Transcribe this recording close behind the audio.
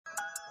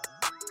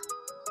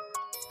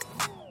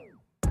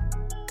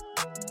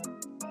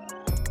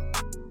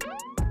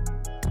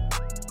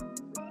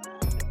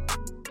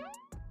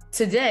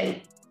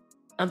Today,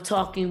 I'm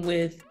talking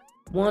with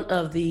one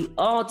of the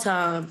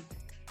all-time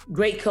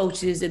great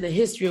coaches in the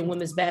history of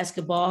women's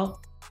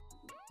basketball,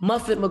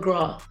 Muffet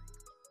McGraw.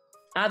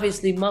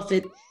 Obviously,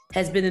 Muffet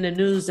has been in the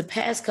news the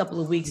past couple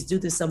of weeks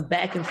due to some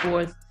back and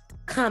forth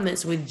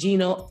comments with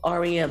Geno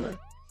Auriemma.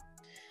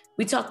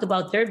 We talked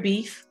about their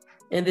beef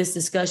in this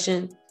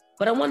discussion,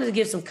 but I wanted to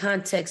give some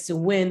context to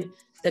when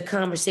the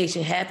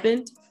conversation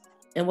happened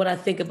and what I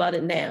think about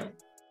it now.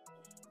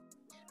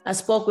 I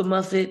spoke with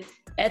Muffet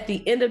at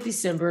the end of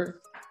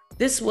December.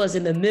 This was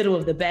in the middle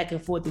of the back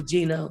and forth with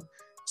Geno,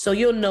 so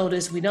you'll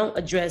notice we don't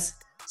address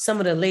some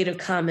of the later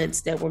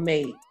comments that were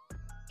made.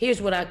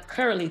 Here's what I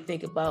currently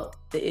think about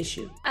the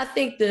issue. I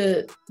think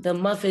the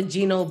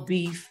Muffet-Geno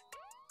beef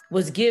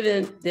was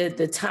given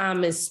the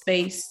time and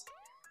space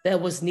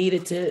that was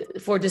needed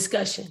for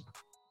discussion.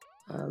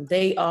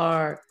 They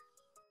are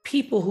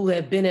people who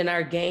have been in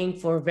our game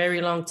for a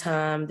very long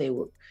time. They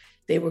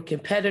were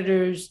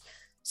competitors.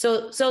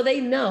 So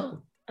they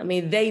know. I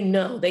mean, they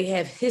know. They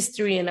have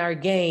history in our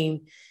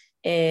game.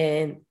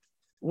 And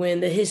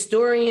when the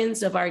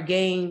historians of our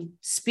game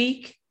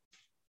speak,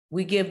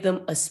 we give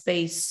them a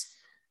space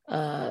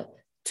to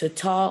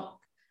talk,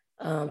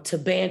 to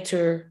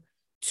banter,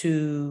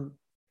 to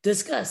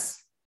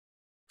discuss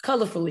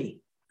colorfully.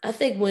 I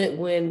think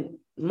when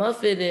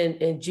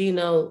Muffet and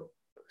Geno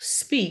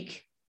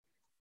speak,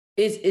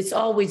 it's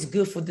always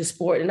good for the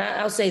sport. And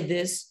I'll say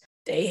this.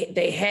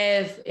 They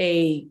have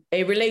a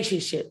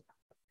relationship,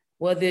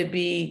 whether it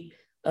be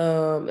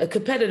a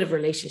competitive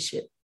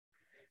relationship.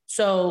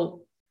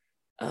 So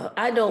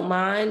I don't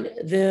mind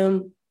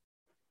them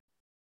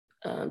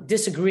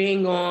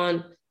disagreeing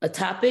on a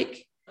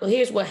topic. Well,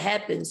 here's what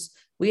happens.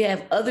 We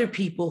have other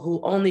people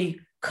who only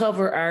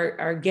cover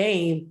our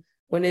game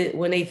when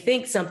they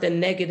think something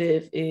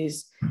negative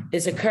is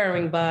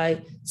occurring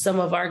by some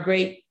of our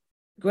great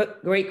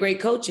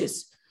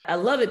coaches. I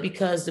love it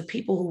because the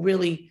people who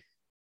really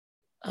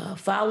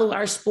follow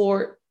our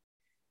sport,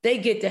 they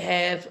get to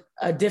have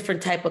a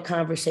different type of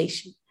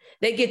conversation.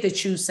 They get to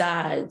choose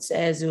sides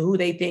as to who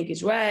they think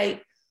is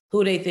right,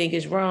 who they think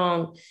is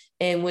wrong.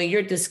 And when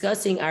you're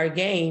discussing our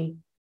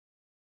game,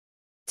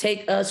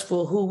 take us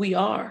for who we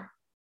are,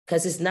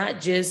 because it's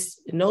not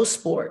just no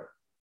sport.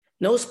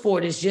 No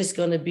sport is just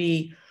going to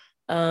be,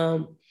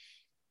 hunky-dory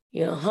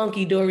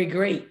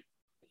great.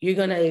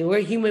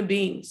 We're human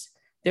beings.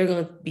 There are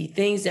going to be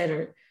things that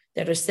are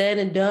said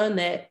and done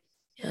that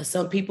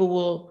some people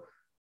will,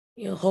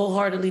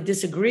 wholeheartedly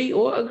disagree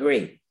or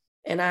agree.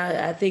 And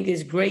I think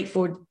it's great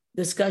for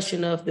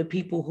discussion of the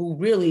people who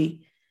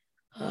really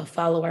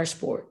follow our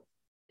sport.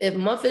 If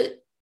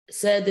Muffet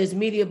said there's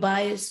media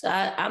bias,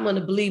 I'm going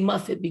to believe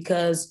Muffet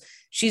because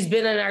she's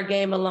been in our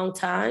game a long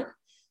time.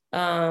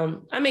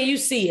 You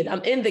see it.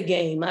 I'm in the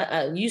game.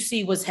 You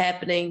see what's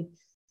happening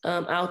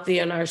out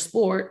there in our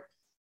sport.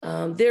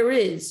 There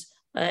is.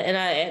 And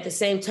I, at the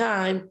same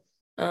time,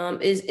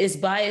 is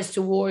biased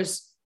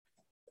towards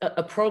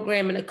a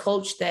program and a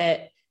coach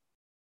that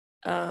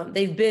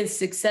they've been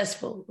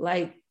successful.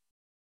 When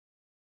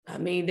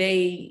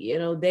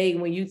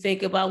you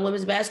think about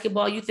women's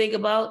basketball, you think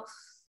about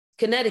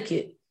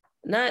Connecticut,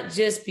 not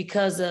just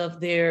because of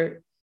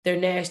their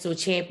national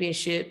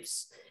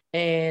championships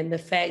and the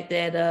fact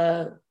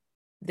that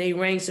they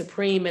reign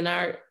supreme in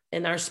our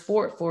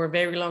sport for a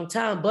very long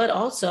time, but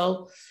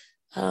also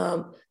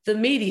the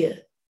media,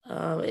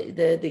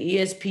 the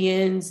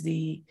ESPNs,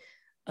 the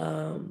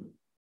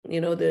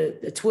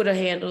Twitter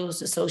handles,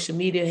 the social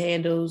media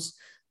handles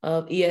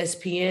of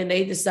ESPN,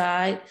 they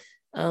decide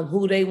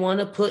who they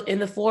want to put in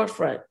the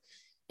forefront.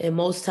 And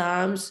most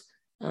times,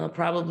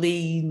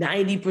 probably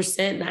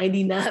 90%,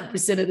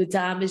 99% of the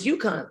time is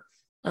UConn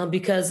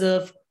because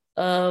of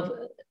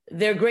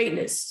their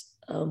greatness.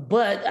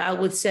 But I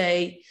would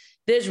say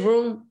there's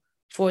room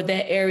for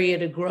that area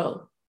to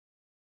grow.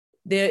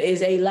 There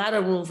is a lot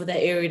of room for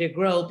that area to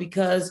grow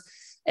because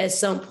at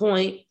some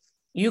point,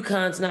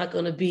 UConn's not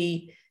going to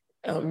be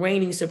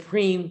reigning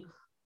supreme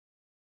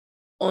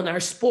on our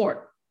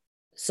sport.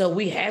 So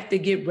we have to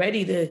get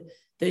ready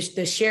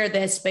to share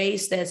that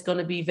space that's going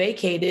to be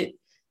vacated,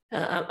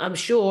 I'm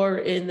sure,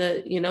 in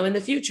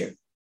the future.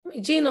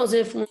 Geno's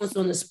influence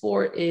on the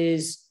sport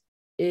is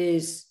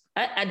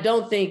I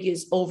don't think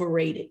is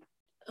overrated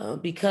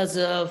because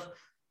of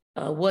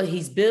what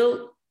he's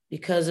built,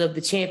 because of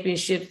the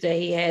championships that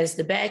he has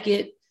to back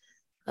it.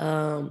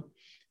 I'm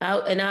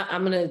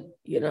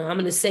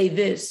gonna say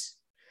this.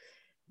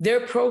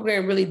 Their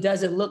program really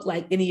doesn't look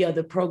like any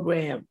other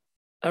program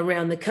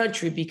around the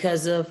country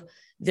because of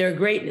their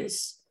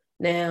greatness.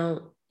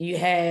 Now you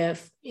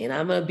have, and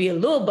I'm going to be a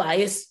little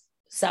biased,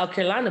 South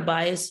Carolina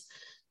biased.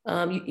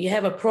 You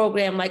have a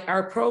program like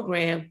our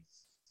program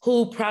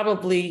who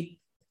probably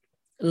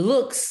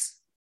looks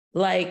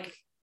like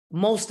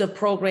most of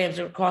programs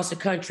across the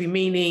country,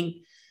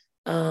 meaning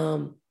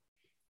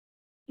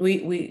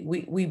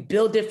we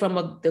build it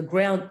from the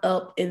ground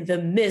up in the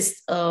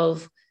midst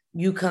of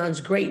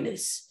UConn's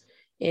greatness.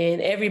 And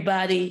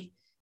everybody,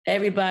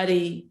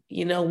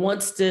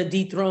 wants to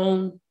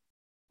dethrone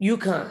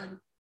UConn.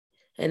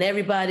 And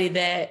everybody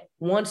that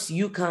wants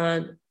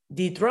UConn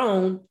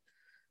dethroned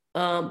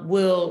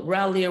will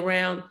rally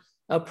around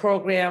a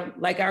program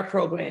like our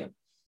program.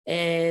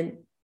 And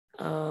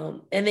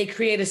they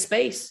create a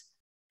space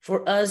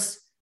for us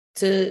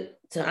to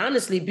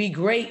honestly be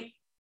great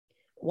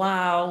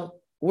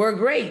while we're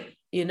great.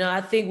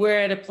 I think we're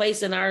at a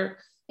place in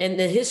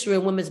the history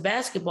of women's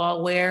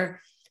basketball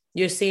where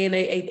you're seeing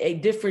a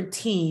different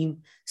team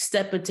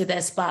step into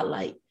that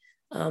spotlight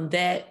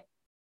that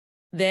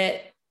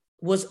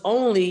was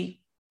only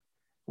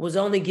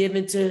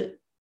given to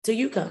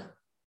UConn.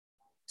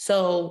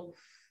 So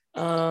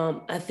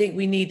I think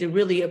we need to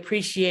really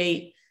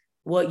appreciate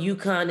what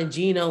UConn and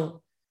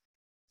Geno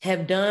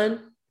have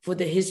done for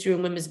the history of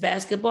women's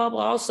basketball, but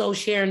also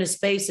sharing a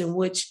space in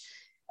which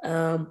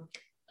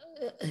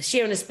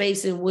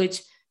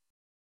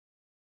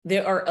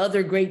there are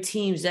other great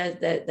teams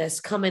that's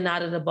coming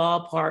out of the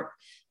ballpark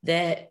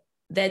that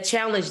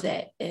challenge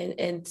that.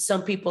 And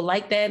some people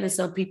like that and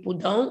some people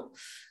don't.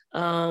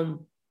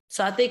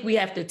 So I think we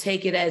have to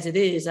take it as it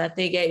is. I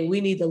think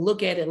we need to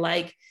look at it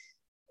like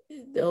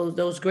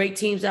those great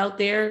teams out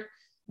there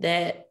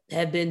that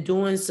have been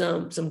doing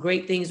some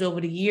great things over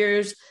the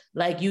years,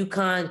 like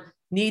UConn,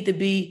 need to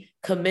be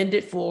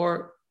commended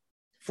for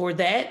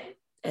that,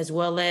 as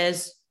well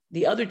as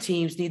the other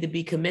teams need to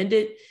be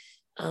commended.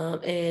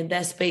 And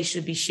that space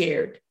should be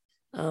shared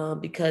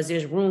because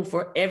there's room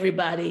for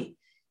everybody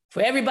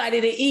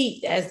to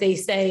eat, as they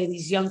say,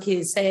 these young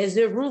kids say. Is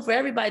there room for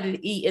everybody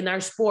to eat in our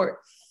sport?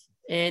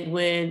 And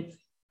when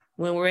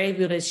we're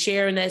able to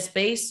share in that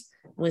space,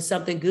 when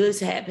something good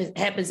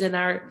happens in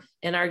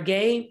our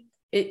game,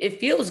 it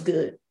feels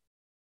good.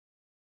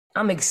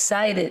 I'm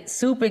excited,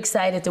 super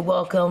excited to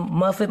welcome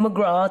Muffet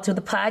McGraw to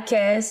the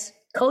podcast.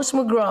 Coach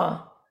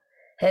McGraw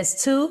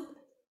has 2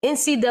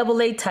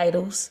 NCAA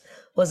titles,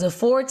 was a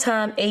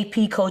 4-time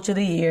AP Coach of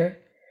the Year,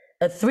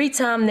 a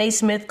 3-time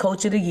Naismith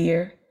Coach of the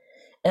Year,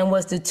 and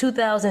was the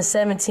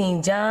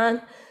 2017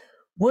 John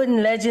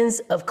Wooden Legends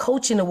of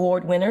Coaching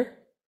Award winner.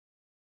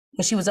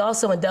 And she was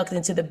also inducted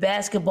into the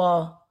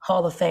Basketball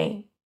Hall of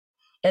Fame.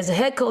 As a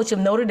head coach of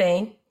Notre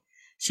Dame,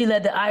 she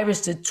led the Irish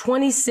to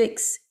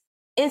 26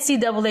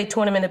 NCAA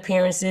tournament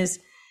appearances,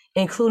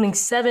 including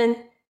 7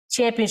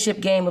 championship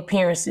game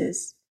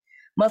appearances.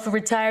 Muffet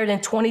retired in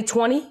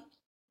 2020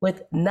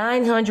 with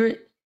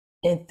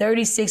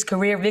 936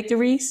 career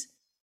victories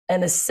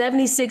and a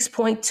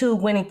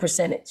 76.2 winning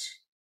percentage.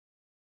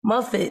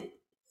 Muffet,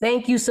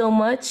 thank you so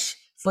much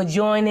for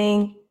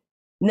joining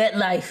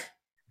NETLIFE.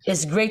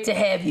 It's great to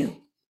have you.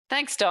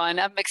 Thanks, Dawn.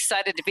 I'm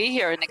excited to be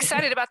here and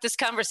excited about this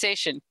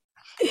conversation.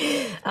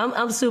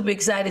 I'm super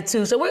excited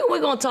too. So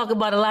we're going to talk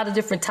about a lot of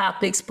different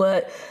topics,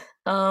 but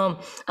I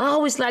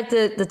always like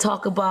to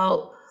talk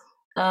about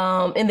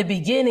in the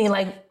beginning,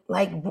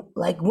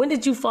 like when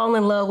did you fall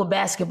in love with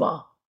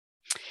basketball?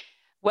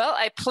 Well,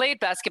 I played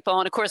basketball,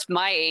 and of course,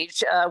 my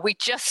age, we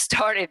just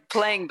started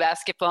playing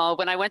basketball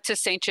when I went to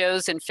St.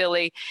 Joe's in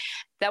Philly.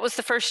 That was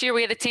the first year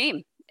we had a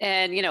team,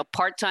 and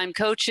part-time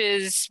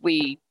coaches.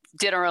 We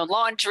did our own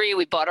laundry.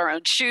 We bought our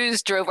own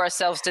shoes, drove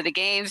ourselves to the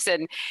games.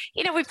 And,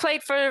 we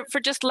played for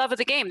just love of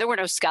the game. There were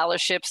no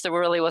scholarships. There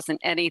really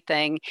wasn't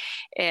anything.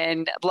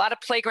 And a lot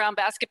of playground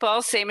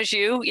basketball, same as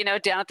you,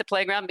 down at the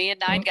playground, me and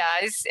 9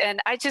 guys. And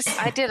I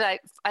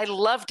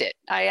loved it.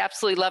 I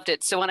absolutely loved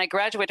it. So when I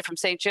graduated from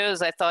St.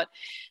 Joe's, I thought,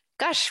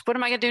 gosh, what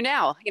am I going to do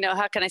now?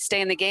 How can I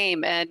stay in the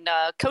game? And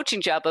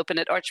coaching job opened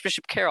at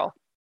Archbishop Carroll.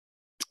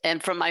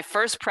 And from my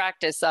first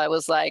practice, I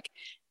was like,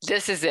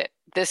 this is it.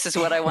 This is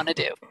what I want to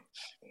do.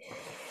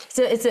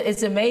 So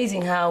it's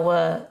amazing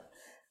how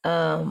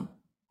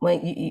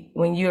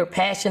when you're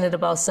passionate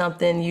about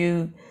something,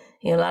 a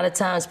lot of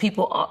times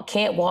people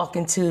can't walk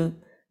into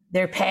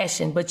their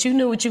passion, but you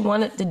knew what you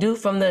wanted to do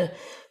from the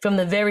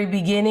very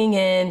beginning,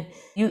 and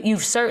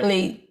you've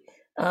certainly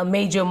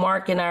made your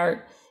mark in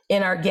our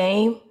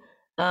game.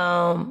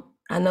 I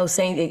know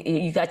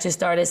you got your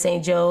start at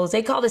St. Joe's.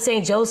 They call it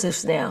St.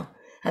 Joseph's now.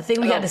 I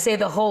think we got to say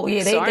the whole,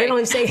 they don't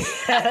even say,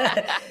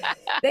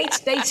 they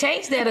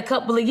changed that a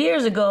couple of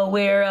years ago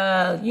where,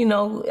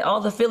 all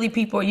the Philly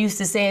people are used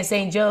to saying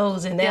St.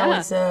 Joe's, and now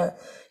it's,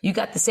 you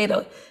got to say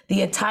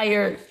the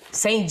entire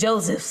St.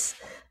 Joseph's.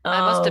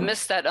 I must have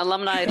missed that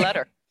alumni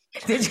letter.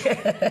 Did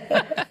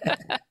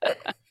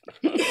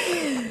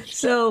you?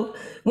 So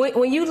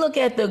when you look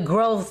at the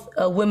growth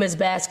of women's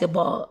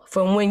basketball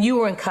from when you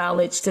were in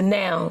college to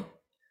now,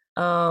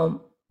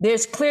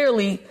 there's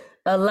clearly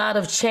a lot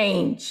of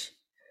change.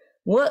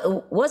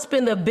 What's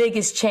been the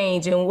biggest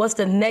change, and what's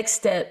the next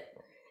step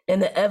in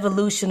the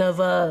evolution of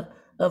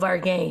our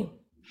game?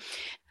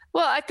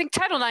 Well, I think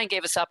Title IX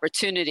gave us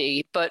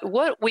opportunity, but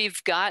what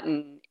we've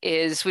gotten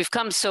is we've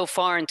come so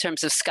far in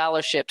terms of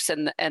scholarships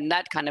and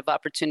that kind of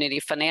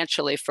opportunity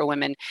financially for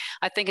women.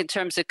 I think in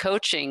terms of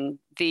coaching,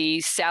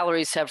 the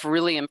salaries have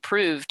really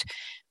improved,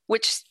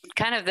 which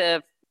kind of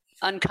the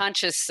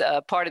unconscious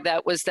part of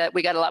that was that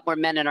we got a lot more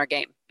men in our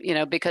game,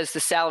 because the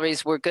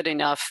salaries were good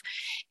enough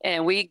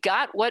and we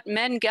got what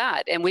men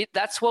got, and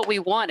that's what we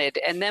wanted.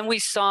 And then we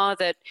saw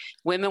that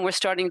women were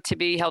starting to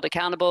be held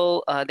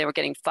accountable. They were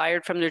getting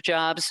fired from their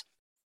jobs.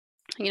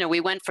 We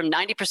went from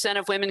 90%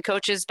 of women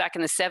coaches back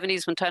in the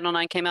 70s when Title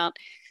IX came out,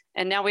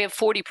 and now we have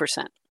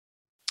 40%.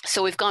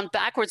 So we've gone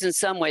backwards in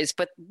some ways,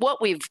 but what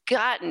we've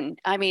gotten,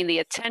 the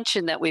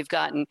attention that we've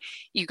gotten,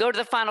 you go to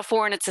the Final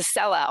Four and it's a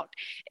sellout.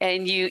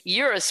 And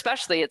you're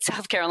especially at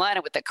South Carolina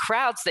with the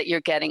crowds that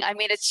you're getting.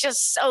 It's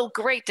just so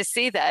great to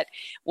see that.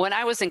 When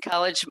I was in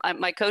college,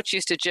 my coach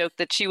used to joke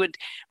that she would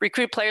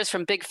recruit players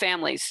from big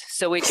families.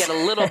 So we'd get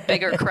a little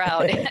bigger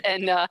crowd.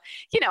 And,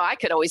 I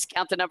could always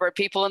count the number of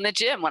people in the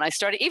gym when I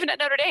started, even at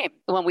Notre Dame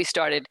when we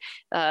started.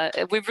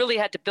 We really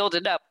had to build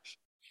it up.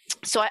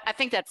 So I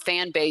think that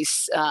fan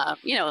base,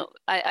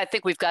 I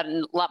think we've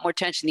gotten a lot more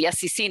attention. The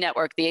SEC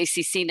network, the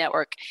ACC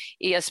network,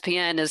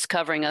 ESPN is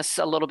covering us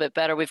a little bit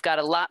better. We've got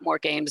a lot more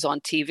games on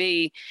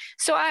TV.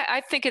 So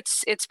I think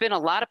it's been a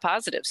lot of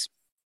positives.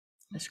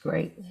 That's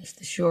great.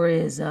 It sure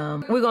is.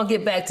 We're going to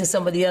get back to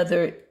some of the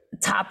other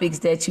topics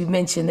that you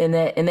mentioned in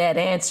that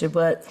answer,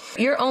 but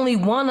you're only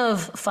one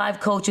of 5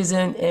 coaches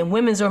in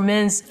women's or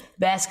men's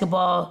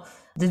basketball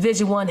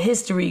Division I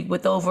history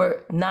with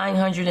over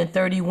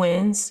 930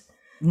 wins.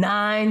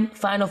 9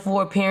 Final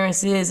Four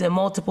appearances and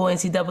multiple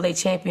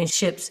NCAA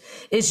championships.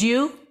 It's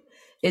you,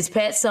 it's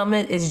Pat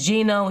Summitt, it's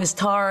Geno, it's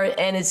Tara,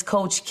 and it's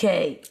Coach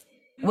K.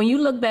 When you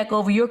look back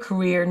over your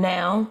career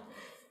now,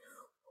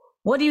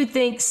 what do you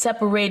think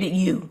separated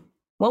you?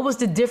 What was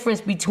the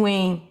difference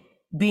between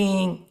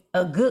being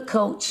a good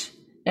coach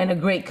and a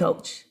great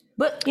coach?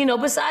 But,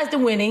 besides the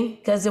winning,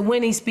 because the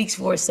winning speaks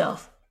for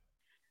itself.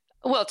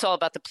 Well, it's all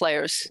about the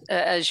players,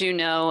 as you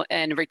know,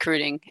 and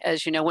recruiting.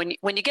 As you know, when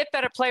you get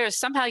better players,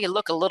 somehow you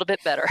look a little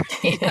bit better,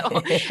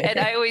 And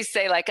I always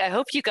say, I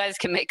hope you guys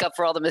can make up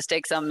for all the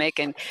mistakes I'm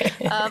making.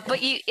 But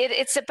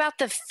it's about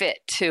the fit,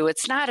 too.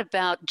 It's not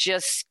about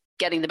just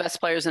getting the best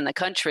players in the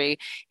country.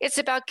 It's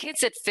about kids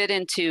that fit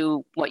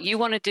into what you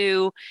want to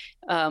do,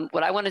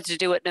 what I wanted to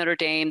do at Notre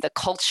Dame, the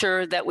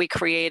culture that we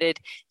created.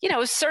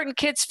 Certain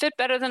kids fit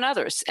better than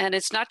others. And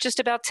it's not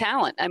just about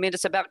talent.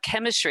 It's about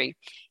chemistry.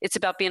 It's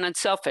about being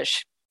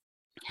unselfish.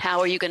 How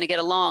are you going to get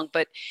along?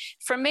 But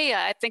for me,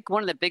 I think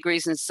one of the big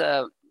reasons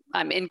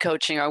I'm in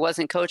coaching or I was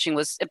in coaching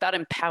was about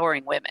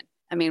empowering women.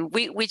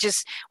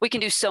 We can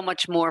do so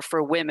much more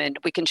for women.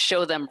 We can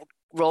show them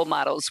role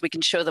models. We can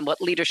show them what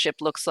leadership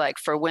looks like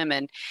for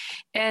women.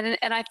 And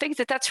I think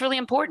that that's really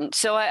important.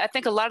 So I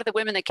think a lot of the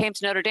women that came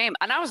to Notre Dame,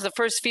 and I was the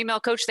first female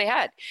coach they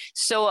had.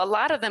 So a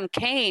lot of them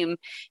came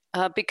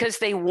because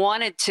they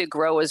wanted to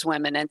grow as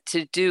women and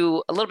to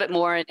do a little bit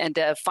more and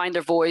to find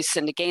their voice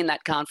and to gain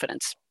that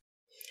confidence.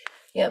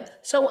 Yep.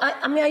 So,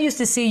 I used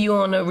to see you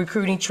on a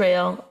recruiting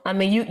trail.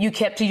 You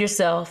kept to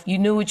yourself. You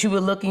knew what you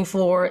were looking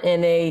for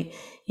in a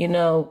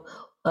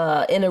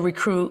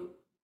recruit.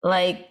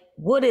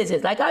 What is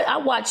it? I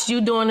watched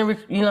you doing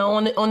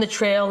on the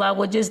trail. I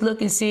would just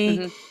look and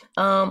see,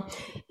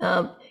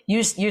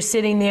 you're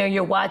sitting there,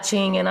 you're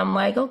watching, and I'm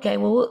like, okay,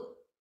 well,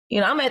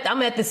 I'm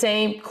at the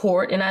same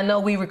court, and I know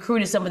we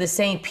recruited some of the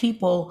same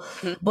people,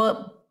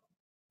 but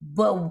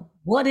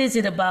what is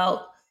it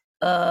about?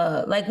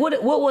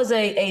 What was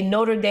a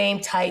Notre Dame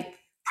type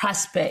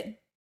prospect?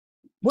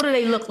 What do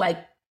they look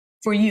like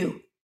for you?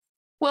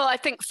 Well, I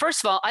think,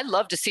 first of all, I'd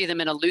love to see them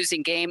in a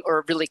losing game or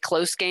a really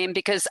close game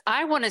because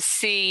I want to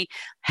see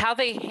how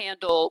they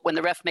handle when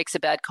the ref makes a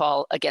bad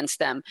call against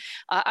them.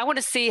 I want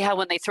to see how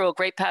when they throw a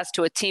great pass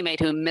to a teammate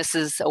who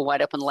misses a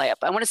wide open layup.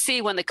 I want to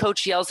see when the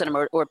coach yells at them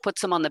or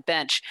puts them on the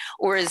bench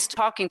or is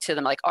talking to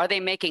them, are they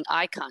making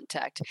eye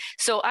contact?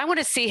 So I want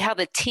to see how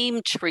the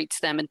team treats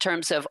them in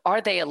terms of, are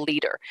they a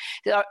leader?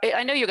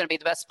 I know you're going to be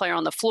the best player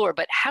on the floor,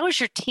 but how is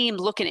your team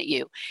looking at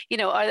you?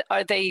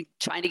 Are they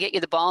trying to get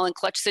you the ball in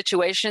clutch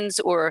situations?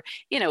 Or,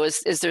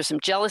 is there some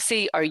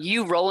jealousy? Are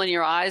you rolling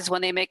your eyes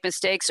when they make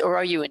mistakes or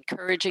are you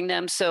encouraging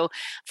them? So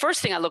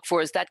first thing I look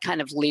for is that kind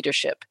of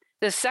leadership.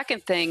 The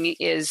second thing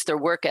is their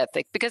work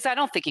ethic, because I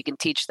don't think you can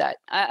teach that.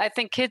 I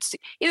think kids,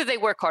 either they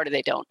work hard or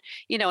they don't,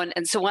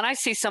 and so when I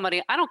see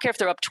somebody, I don't care if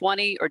they're up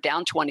 20 or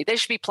down 20, they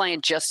should be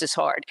playing just as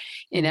hard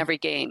in every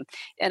game.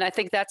 And I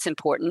think that's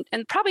important.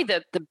 And probably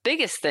the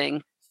biggest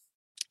thing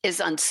is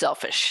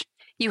unselfish.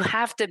 You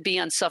have to be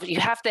unselfish. You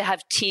have to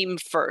have team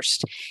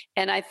first.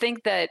 And I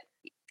think that,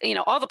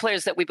 all the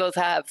players that we both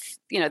have,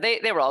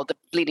 they were all the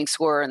leading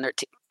scorer in their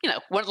team,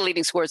 one of the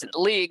leading scorers in the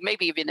league,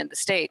 maybe even in the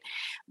state.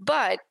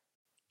 But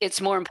it's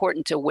more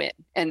important to win.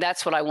 And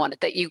that's what I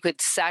wanted, that you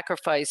could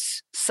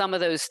sacrifice some of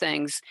those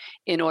things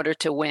in order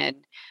to win.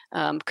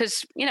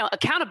 Because,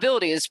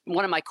 accountability is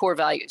one of my core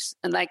values.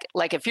 And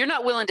like if you're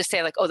not willing to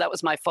say oh, that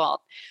was my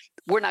fault,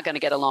 we're not going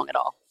to get along at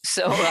all.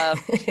 So,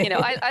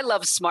 I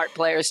love smart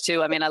players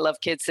too. I love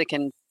kids that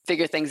can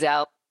figure things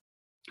out.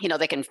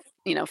 They can,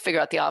 figure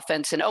out the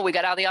offense and, we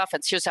got out of the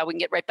offense. Here's how we can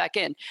get right back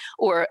in.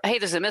 Or, hey,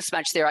 there's a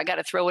mismatch there. I got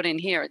to throw it in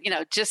here.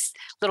 Just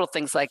little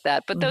things like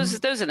that. But those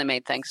are the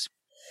main things.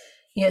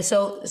 Yeah.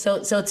 So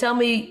tell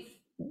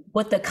me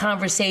what the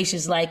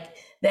conversations like,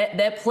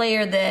 that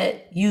player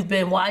that you've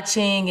been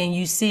watching and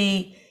you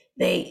see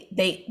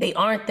they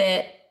aren't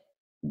that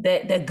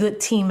good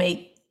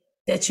teammate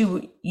that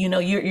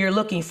you're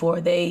looking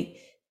for.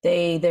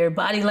 Their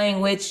body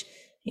language,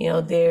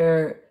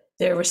 their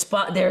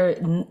response,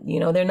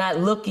 they're not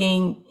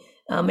looking,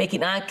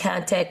 making eye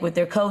contact with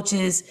their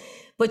coaches,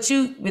 but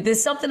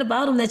there's something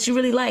about them that you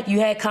really like. You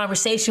had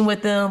conversation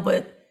with them,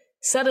 but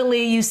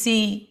suddenly you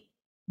see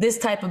this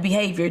type of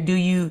behavior. Do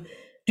you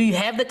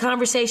have the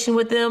conversation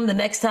with them the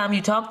next time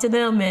you talk to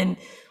them? And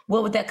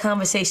what would that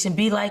conversation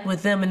be like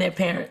with them and their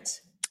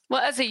parents?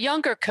 Well, as a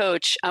younger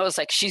coach, I was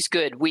like, she's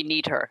good. We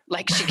need her.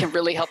 Like, she can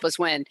really help us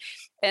win.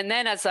 And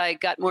then as I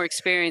got more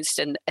experienced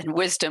and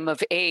wisdom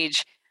of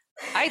age,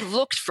 I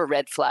looked for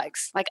red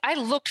flags. Like, I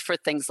looked for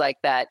things like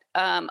that.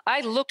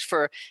 I looked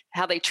for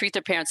how they treat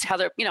their parents, how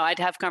they're, I'd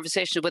have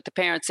conversations with the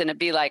parents and it'd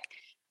be like,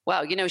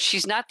 wow,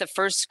 she's not the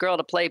first girl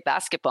to play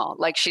basketball.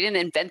 Like, she didn't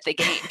invent the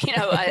game.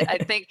 I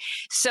think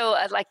so.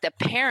 Like the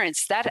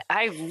parents, that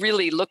I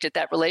really looked at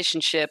that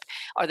relationship.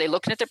 Are they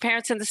looking at their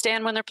parents in the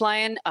stand when they're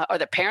playing? Are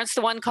the parents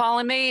the one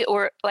calling me?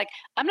 Or like,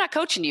 I'm not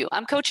coaching you.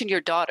 I'm coaching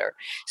your daughter.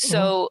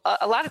 So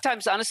a lot of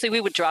times, honestly, we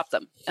would drop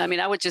them. I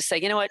mean, I would just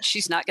say, you know what?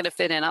 She's not going to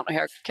fit in. I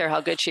don't care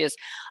how good she is.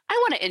 I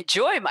want to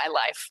enjoy my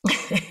life.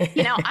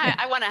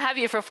 I want to have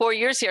you for 4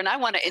 years here and I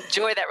want to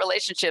enjoy that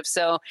relationship.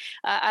 So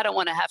I don't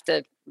want to have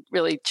to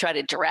really try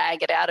to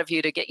drag it out of you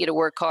to get you to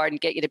work hard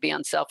and get you to be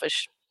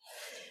unselfish.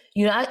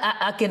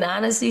 I can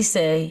honestly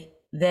say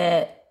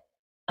that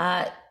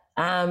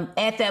I'm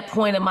at that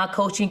point in my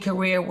coaching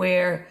career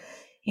where,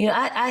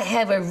 I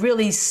have a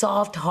really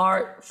soft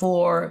heart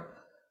for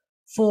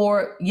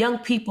young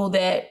people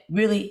that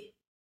really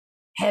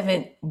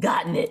haven't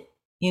gotten it.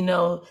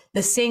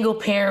 The single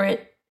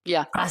parent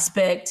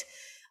prospect.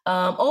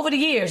 Over the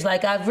years,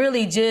 like I've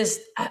really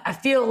I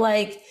feel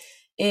like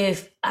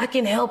if I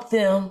can help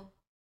them,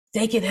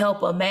 they can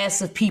help a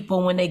mass of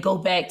people when they go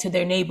back to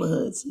their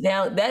neighborhoods.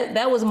 Now,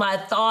 that was my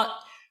thought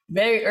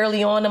very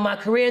early on in my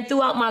career and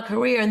throughout my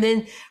career. And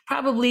then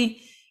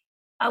probably,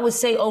 I would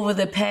say over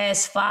the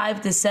past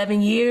 5 to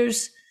 7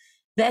 years,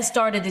 that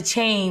started to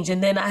change.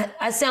 And then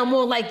I sound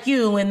more like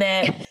you in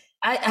that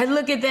I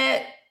look at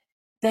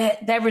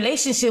that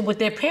relationship with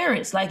their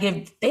parents. Like,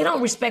 if they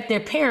don't respect their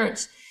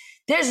parents,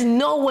 there's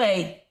no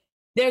way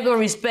they're going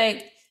to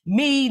respect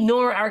me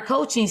nor our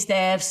coaching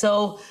staff.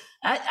 So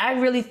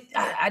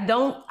I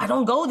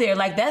don't go there.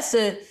 Like, that's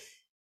a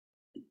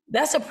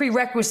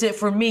prerequisite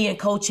for me in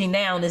coaching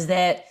now, is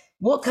that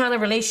what kind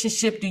of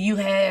relationship do you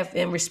have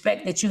and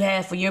respect that you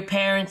have for your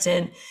parents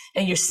and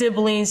your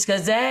siblings?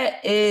 Cause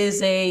that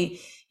is a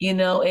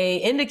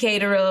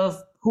indicator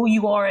of who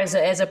you are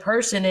as a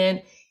person.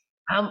 And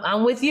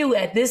I'm with you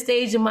at this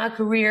stage in my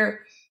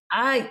career.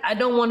 I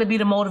don't want to be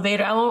the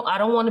motivator. I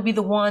don't want to be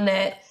the one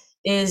that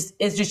is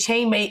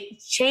the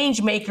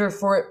change maker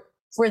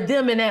for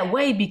them in that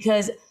way,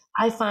 because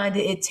I find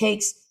that it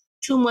takes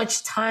too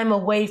much time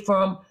away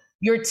from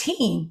your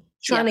team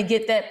trying to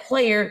get that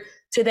player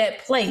to that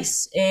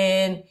place.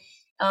 And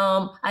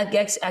I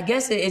guess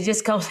it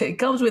just comes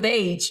with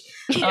age.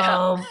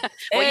 Well,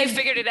 you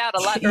figured it out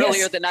a lot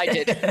earlier than I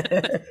did.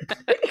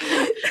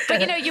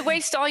 But you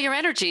waste all your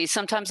energy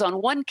sometimes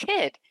on one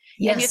kid.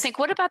 Yes. And you think,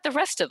 what about the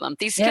rest of them?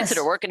 These kids that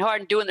are working hard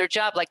and doing their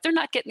job, like, they're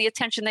not getting the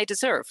attention they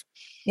deserve.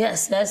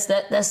 Yes,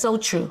 that's so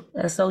true.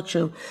 That's so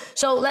true.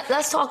 So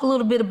let's talk a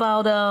little bit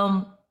about,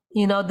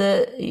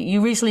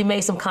 you recently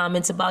made some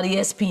comments about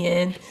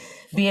ESPN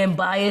being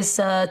biased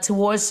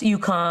towards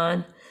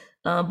UConn.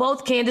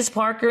 Both Candace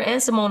Parker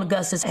and Simone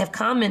Augustus have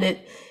commented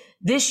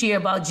this year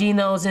about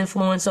Geno's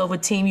influence over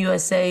Team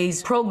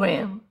USA's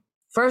program.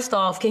 First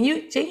off, can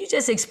you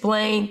just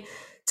explain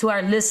to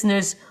our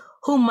listeners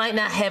who might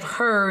not have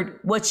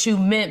heard what you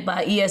meant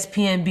by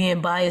ESPN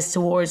being biased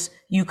towards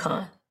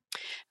UConn?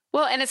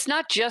 Well, and it's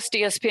not just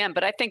ESPN,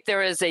 but I think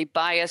there is a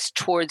bias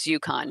towards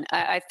UConn.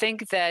 I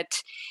think that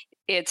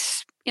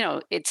it's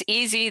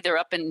easy. They're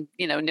up in,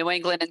 New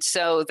England. And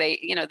so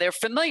they're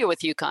familiar with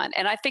UConn.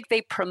 And I think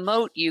they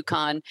promote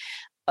UConn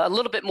a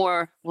little bit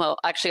more, well,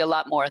 actually a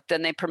lot more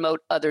than they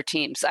promote other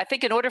teams. I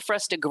think in order for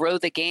us to grow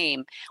the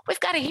game, we've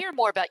got to hear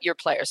more about your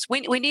players. We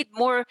need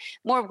more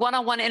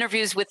one-on-one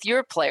interviews with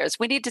your players.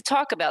 We need to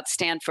talk about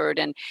Stanford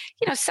and,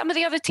 some of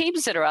the other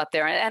teams that are out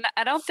there. And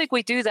I don't think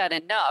we do that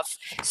enough.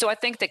 So I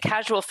think the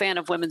casual fan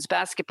of women's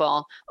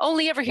basketball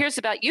only ever hears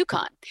about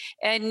UConn.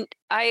 And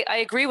I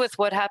agree with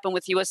what happened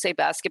with USA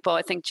basketball.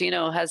 I think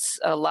Geno has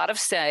a lot of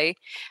say.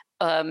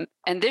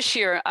 And this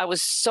year, I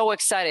was so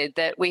excited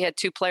that we had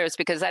two players,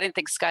 because I didn't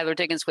think Skylar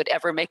Diggins would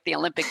ever make the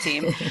Olympic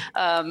team.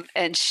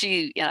 And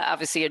she,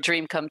 obviously a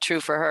dream come true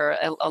for her,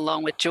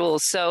 along with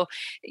Jules. So,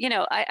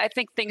 I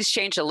think things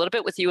changed a little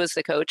bit with you as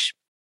the coach.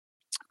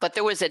 But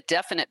there was a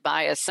definite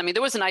bias. I mean,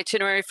 there was an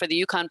itinerary for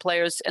the UConn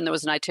players and there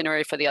was an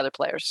itinerary for the other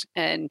players.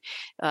 And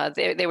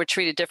they were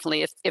treated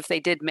differently if they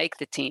did make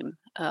the team.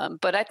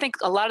 But I think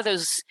a lot of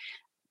those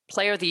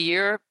player of the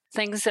year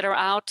things that are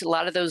out, a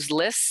lot of those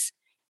lists,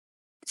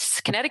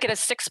 Connecticut has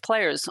 6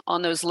 players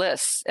on those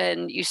lists.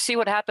 And you see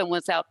what happened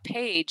without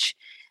Paige.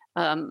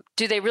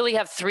 Do they really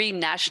have 3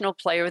 National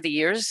Player of the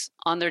Years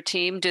on their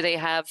team? Do they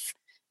have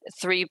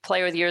 3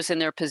 Player of the Years in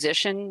their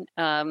position?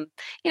 I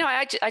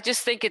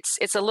just think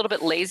it's a little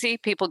bit lazy.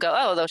 People go,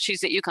 oh, though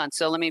she's at UConn,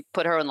 so let me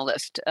put her on the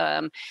list.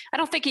 I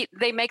don't think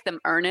they make them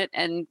earn it.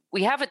 And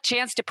we have a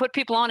chance to put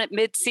people on at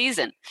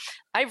mid-season.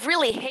 I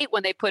really hate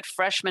when they put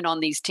freshmen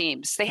on these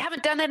teams. They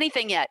haven't done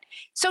anything yet.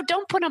 So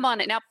don't put them on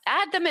it. Now,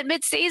 add them at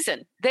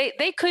mid-season.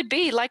 They could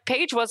be, like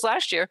Paige was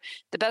last year,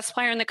 the best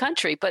player in the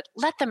country, but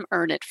let them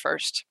earn it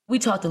first. We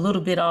talked a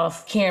little bit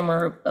off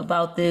camera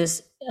about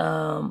this,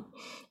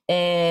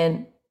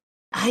 and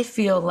I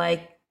feel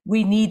like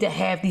we need to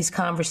have these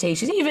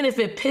conversations, even if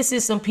it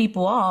pisses some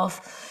people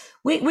off.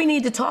 We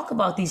need to talk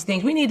about these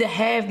things. We need to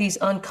have these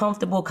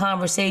uncomfortable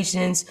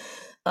conversations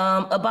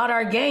about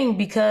our game,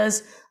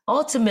 because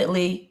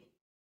ultimately,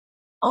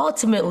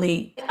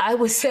 I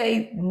would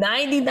say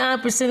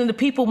 99% of the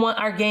people want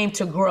our game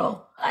to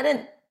grow. I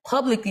didn't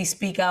publicly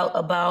speak out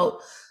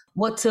about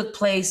what took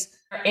place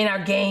in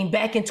our game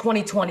back in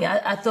 2020.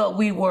 I thought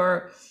we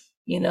were,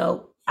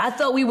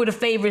 the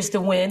favorites to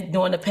win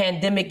during the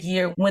pandemic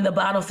year when the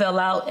bottom fell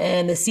out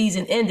and the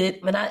season ended.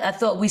 And I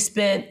thought we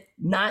spent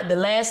the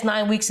last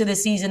 9 weeks of the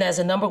season as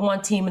a number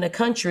 1 team in the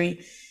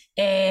country.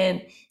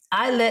 And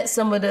I let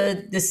some of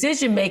the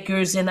decision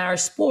makers in our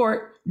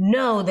sport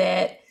know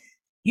that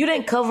you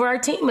didn't cover our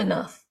team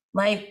enough.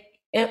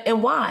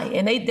 And why?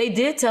 And they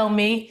did tell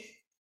me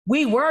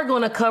we were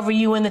going to cover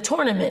you in the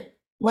tournament.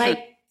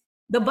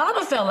 The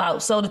bottom fell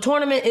out, so the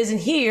tournament isn't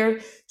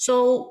here.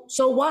 So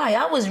why?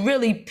 I was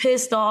really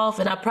pissed off,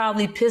 and I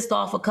probably pissed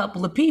off a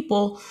couple of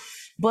people.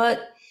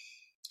 But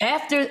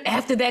after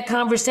that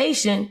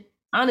conversation,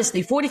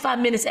 honestly, 45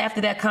 minutes after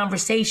that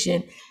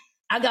conversation,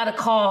 I got a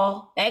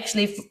call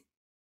actually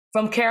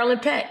from Carolyn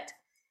Peck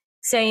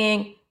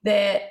saying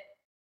that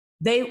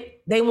they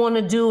want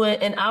to do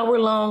an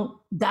hour-long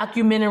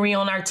documentary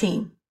on our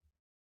team.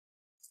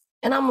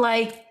 And I'm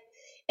like,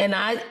 and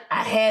I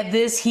had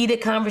this heated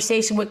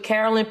conversation with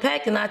Carolyn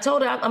Peck, and I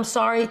told her, I'm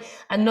sorry,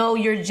 I know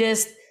you're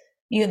just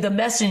the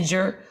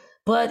messenger,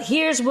 but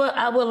here's what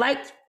I would like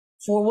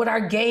for what our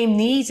game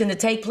needs and to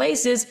take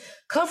place is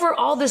cover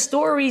all the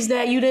stories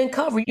that you didn't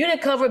cover. You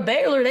didn't cover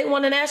Baylor. They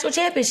won the national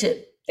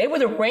championship. They were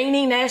the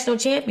reigning national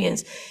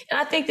champions. And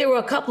I think there were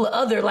a couple of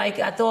other,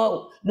 I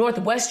thought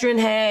Northwestern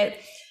had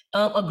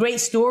a great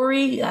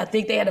story. I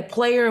think they had a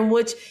player in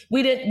which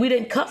we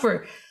didn't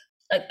cover.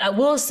 I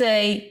will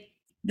say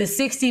the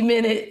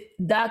 60-minute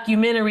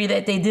documentary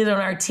that they did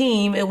on our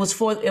team, it was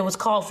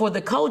called For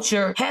the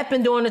Culture,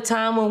 happened during a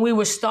time when we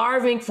were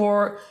starving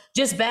for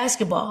just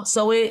basketball.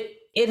 So it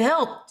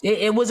helped.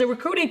 It was a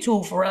recruiting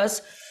tool for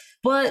us,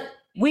 but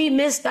we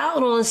missed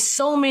out on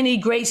so many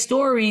great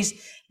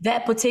stories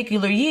that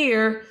particular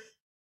year.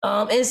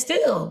 And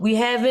still, we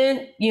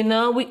haven't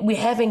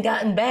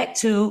gotten back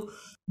to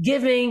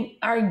giving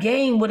our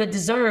game what it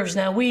deserves.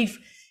 Now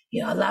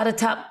a lot of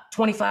top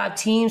 25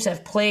 teams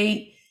have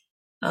played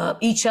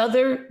each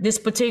other this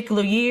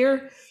particular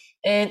year,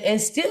 and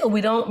still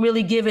we don't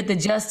really give it the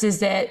justice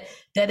that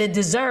it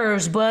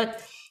deserves.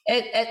 But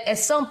at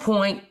some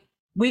point,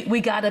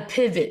 we got to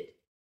pivot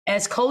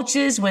as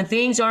coaches. When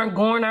things aren't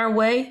going our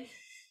way,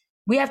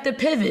 we have to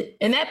pivot.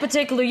 In that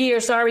particular year,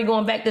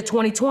 going back to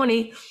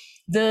 2020,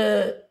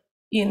 the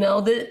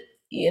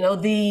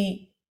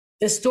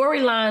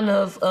storyline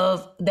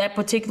of that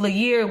particular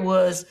year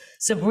was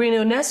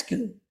Sabrina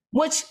Ionescu,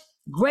 which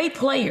great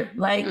player,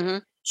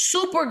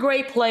 super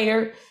great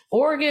player.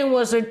 Oregon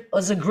was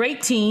a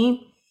great team,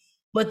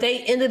 but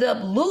they ended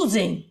up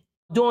losing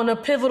during a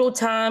pivotal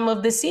time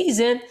of the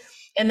season.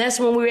 And that's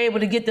when we were able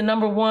to get the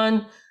number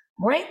 1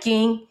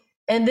 ranking.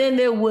 And then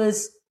there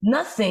was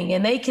nothing.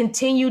 And they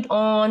continued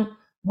on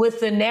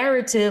with the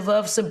narrative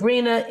of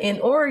Sabrina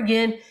in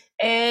Oregon.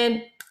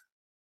 And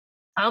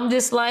I'm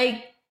just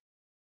like,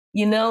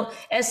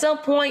 at some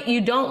point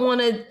you don't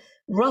want to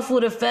ruffle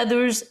the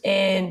feathers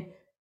and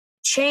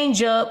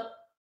change up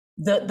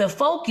the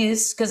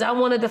focus, because I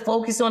wanted to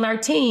focus on our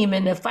team,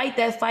 and to fight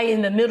that fight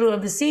in the middle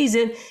of the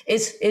season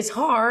it's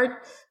hard,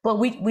 but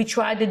we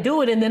tried to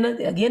do it. And then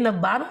again, the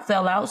bottom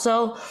fell out.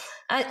 So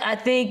I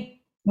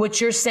think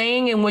what you're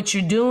saying and what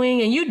you're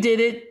doing, and you did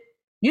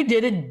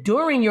it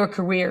during your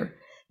career.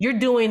 You're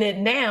doing it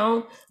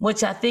now,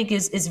 which I think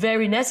is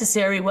very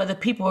necessary, whether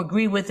people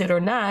agree with it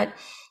or not.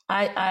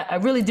 I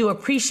really do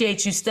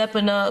appreciate you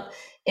stepping up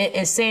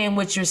and saying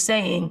what you're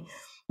saying.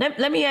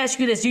 Let me ask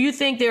you this. Do you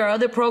think there are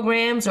other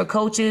programs or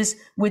coaches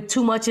with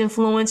too much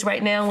influence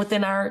right now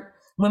within our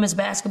women's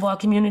basketball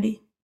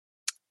community?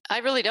 I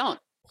really don't.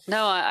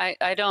 No,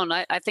 I don't.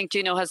 I think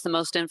Geno has the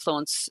most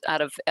influence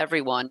out of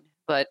everyone.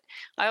 But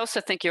I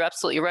also think you're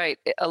absolutely right.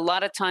 A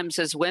lot of times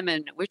as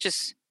women, we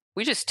just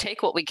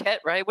take what we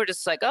get, right? We're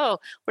just like, oh,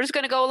 we're just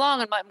going to go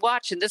along and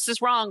watch, and this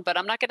is wrong, but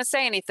I'm not going to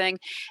say anything.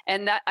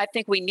 And that, I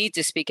think we need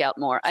to speak out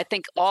more. I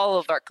think all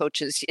of our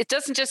coaches, it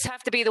doesn't just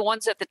have to be the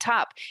ones at the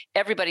top.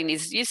 Everybody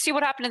needs, you see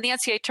what happened in the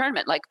NCAA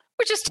tournament.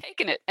 We're just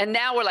taking it. And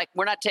now we're like,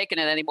 we're not taking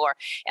it anymore.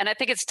 And I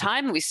think it's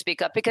time we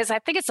speak up, because I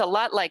think it's a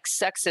lot like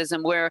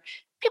sexism, where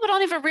people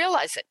don't even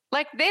realize it.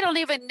 Like, they don't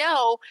even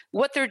know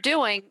what they're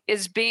doing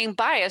is being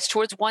biased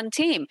towards one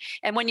team.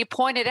 And when you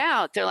point it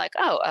out, they're like,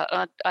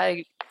 oh,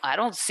 I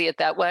don't see it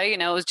that way.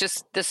 It's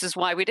just, this is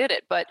why we did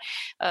it. But,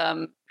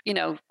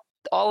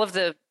 all of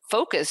the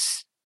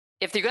focus,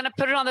 if you're going to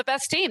put it on the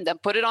best team, then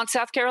put it on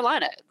South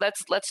Carolina.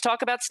 Let's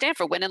talk about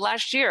Stanford winning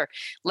last year.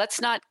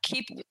 Let's not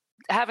keep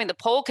having the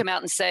poll come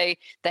out and say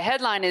the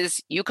headline is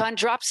UConn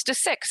drops to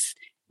 6,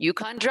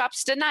 UConn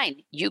drops to 9,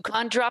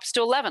 UConn drops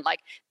to 11. Like,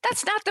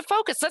 that's not the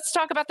focus. Let's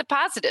talk about the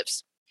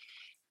positives.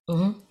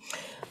 Mm-hmm.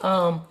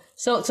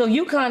 So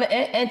UConn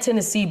and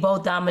Tennessee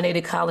both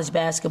dominated college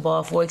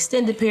basketball for an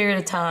extended period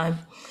of time.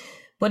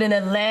 But in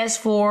the last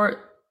 4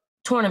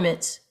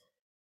 tournaments,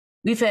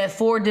 we've had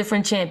 4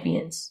 different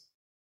champions.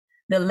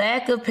 The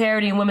lack of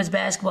parity in women's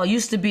basketball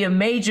used to be a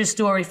major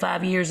story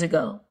 5 years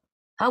ago.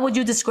 How would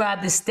you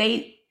describe the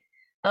state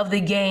of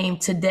the game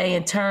today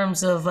in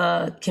terms of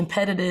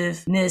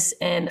competitiveness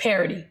and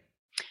parity?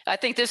 I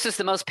think this is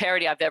the most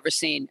parity I've ever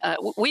seen.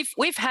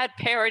 We've had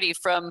parity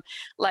from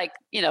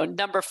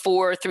number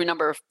 4 through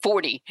number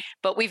 40,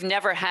 but we've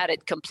never had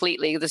it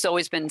completely. There's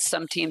always been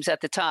some teams at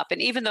the top. And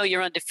even though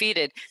you're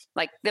undefeated,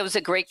 there was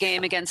a great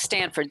game against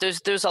Stanford.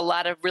 There's a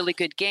lot of really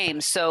good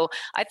games. So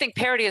I think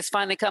parity has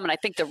finally come. And I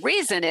think the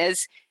reason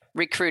is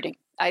recruiting.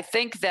 I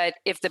think that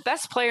if the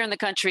best player in the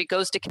country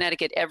goes to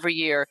Connecticut every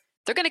year,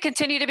 they're going to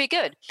continue to be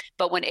good.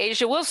 But when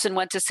Asia Wilson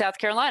went to South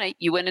Carolina,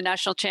 you win a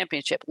national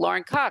championship.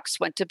 Lauren Cox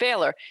went to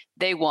Baylor.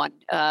 They won.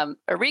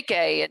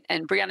 Enrique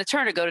and Breonna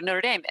Turner go to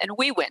Notre Dame, and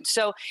we win.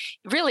 So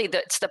really,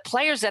 it's the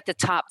players at the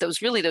top, those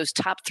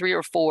top 3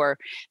 or 4,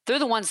 they're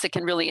the ones that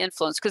can really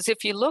influence. Because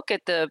if you look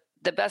at the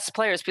best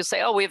players, people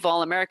say, oh, we have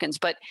All-Americans.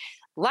 But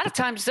a lot of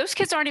times those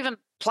kids aren't even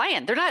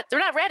playing. They're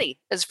not ready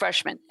as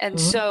freshmen. And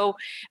so,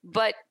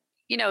 but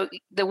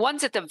the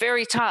ones at the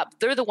very top,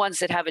 they're the ones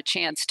that have a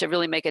chance to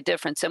really make a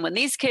difference. And when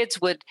these kids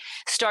would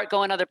start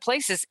going other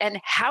places, and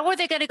how are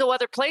they going to go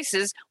other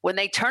places when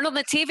they turn on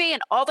the TV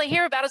and all they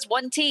hear about is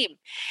one team?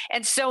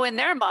 And so in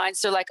their minds,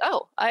 they're like,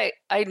 oh, I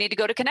need to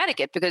go to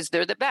Connecticut because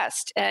they're the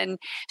best. And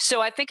so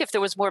I think if there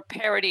was more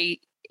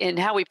parity in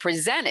how we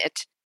present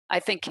it, I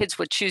think kids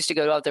would choose to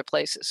go to other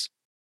places.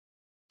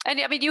 And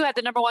I mean, you had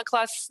the number 1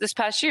 class this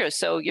past year,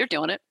 so you're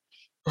doing it.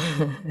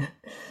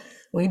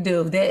 We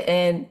do that,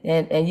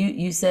 and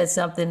you said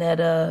something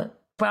that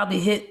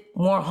probably hit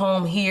more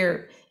home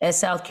here at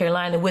South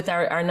Carolina with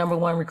our number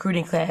 1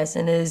 recruiting class,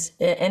 and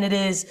it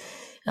is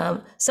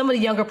some of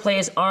the younger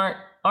players aren't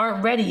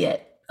ready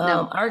yet.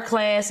 No. Our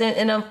class,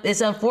 and it's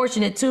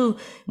unfortunate too,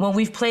 when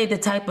we've played the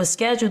type of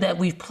schedule that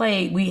we've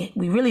played, we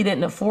really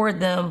didn't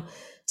afford them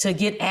to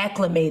get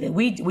acclimated.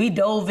 We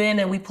dove in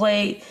and we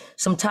played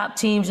some top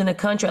teams in the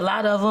country, a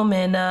lot of them,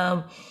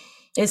 and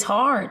it's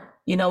hard.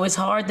 It's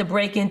hard to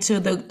break into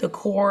the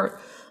core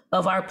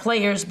of our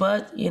players,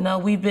 but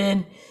we've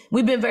been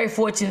very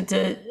fortunate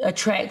to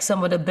attract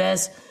some of the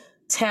best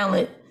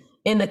talent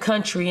in the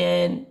country,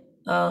 and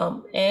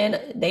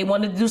they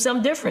wanted to do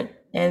something different,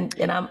 and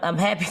I'm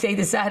happy they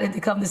decided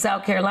to come to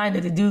South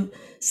Carolina to do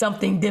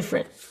something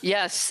different.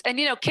 Yes, and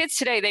kids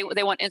today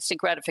they want instant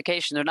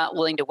gratification. They're not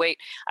willing to wait.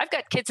 I've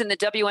got kids in the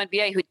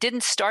WNBA who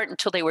didn't start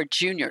until they were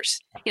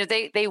juniors.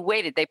 They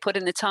waited, they put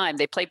in the time,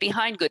 they played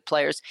behind good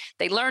players,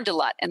 they learned a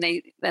lot, and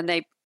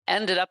they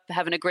ended up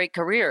having a great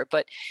career.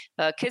 But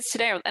kids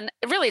today and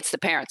really it's the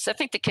parents. I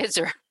think the kids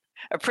are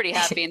pretty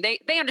happy, and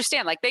they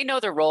understand. They know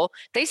their role.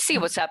 They see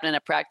what's happening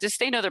at practice.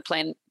 They know they're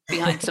playing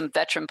behind some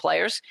veteran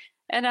players,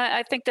 and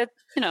I think that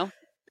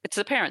it's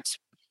the parents.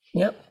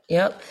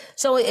 Yep.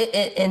 So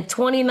in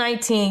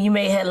 2019, you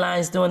made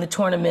headlines during the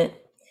tournament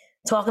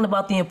talking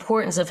about the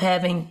importance of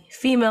having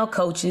female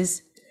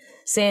coaches,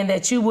 saying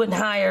that you wouldn't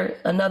hire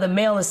another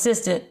male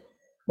assistant,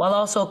 while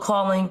also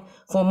calling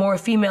for more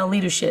female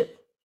leadership.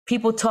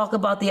 People talk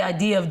about the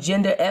idea of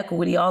gender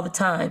equity all the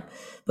time,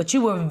 but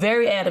you were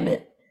very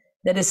adamant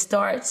that it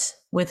starts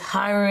with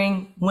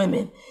hiring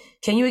women.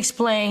 Can you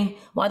explain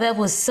why that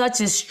was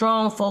such a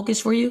strong focus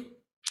for you?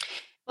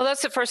 Well,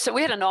 that's the first time.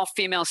 We had an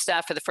all-female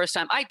staff for the first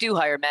time. I do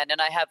hire men,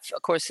 and I have,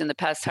 of course, in the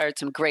past hired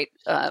some great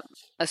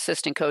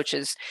assistant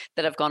coaches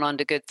that have gone on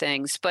to good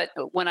things. But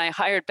when I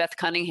hired Beth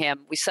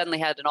Cunningham, we suddenly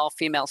had an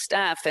all-female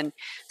staff, and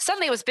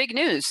suddenly it was big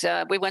news.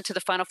 We went to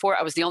the Final Four.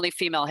 I was the only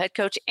female head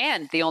coach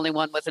and the only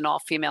one with an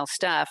all-female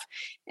staff.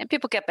 And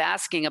people kept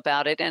asking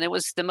about it, and it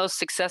was the most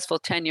successful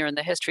tenure in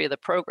the history of the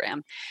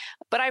program.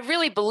 But I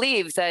really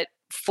believe that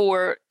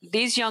for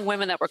these young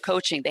women that we're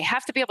coaching, they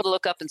have to be able to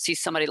look up and see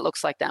somebody that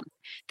looks like them.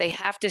 They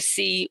have to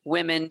see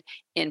women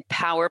in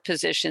power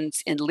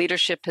positions, in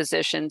leadership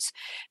positions,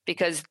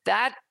 because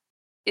that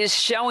is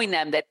showing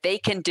them that they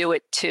can do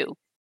it too.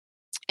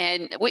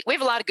 And we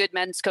have a lot of good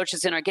men's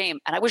coaches in our game,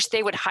 and I wish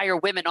they would hire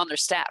women on their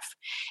staff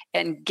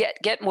and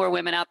get more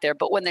women out there.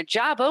 But when the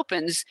job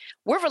opens,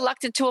 we're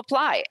reluctant to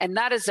apply, and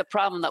that is a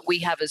problem that we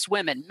have as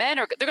women. Men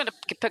they're going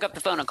to pick up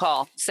the phone and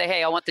call, say,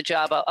 "Hey, I want the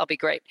job. I'll be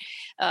great."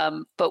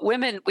 But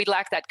women, we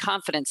lack that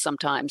confidence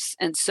sometimes,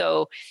 and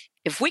so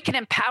if we can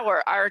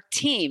empower our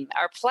team,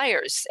 our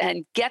players,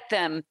 and get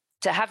them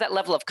to have that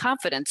level of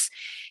confidence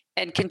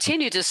and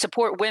continue to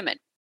support women,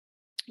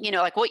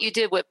 like what you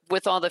did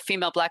with all the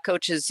female Black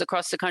coaches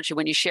across the country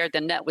when you shared the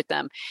net with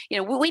them.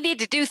 We need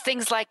to do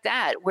things like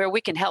that where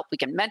we can help. We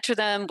can mentor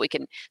them. We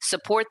can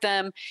support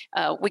them.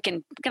 We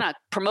can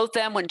promote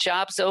them when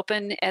jobs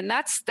open. And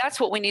that's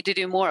what we need to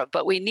do more of.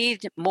 But we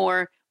need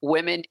more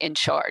women in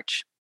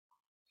charge.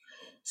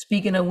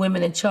 Speaking of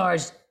women in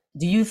charge,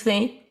 do you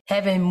think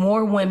having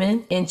more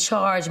women in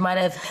charge might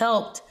have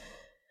helped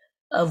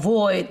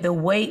avoid the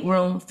weight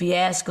room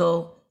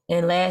fiasco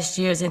in last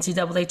year's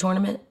NCAA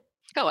tournament?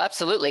 Oh,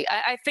 absolutely.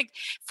 I think,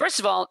 first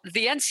of all,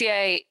 the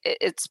NCAA,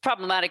 it's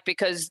problematic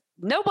because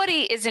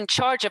nobody is in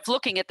charge of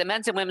looking at the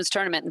men's and women's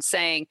tournament and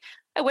saying,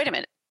 oh, wait a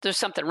minute, there's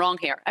something wrong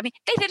here. I mean,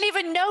 they didn't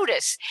even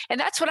notice. And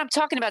that's what I'm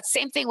talking about.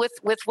 Same thing with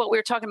what we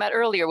were talking about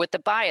earlier with the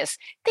bias.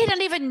 They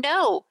didn't even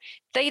know.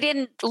 They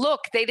didn't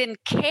look. They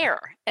didn't care.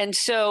 And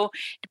so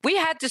we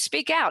had to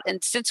speak out.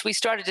 And since we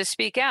started to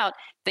speak out,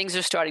 things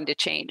are starting to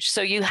change.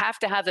 So you have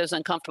to have those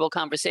uncomfortable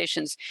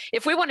conversations.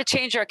 If we want to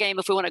change our game,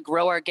 if we want to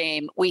grow our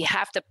game, we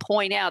have to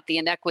point out the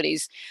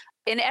inequities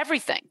in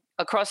everything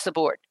across the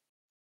board.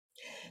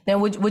 Then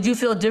would you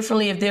feel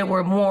differently if there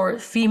were more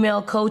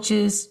female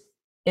coaches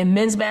in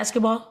men's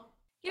basketball?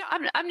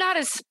 I'm not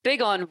as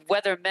big on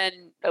whether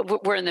men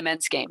were in the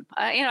men's game.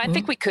 I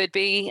think we could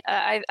be.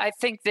 I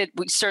think that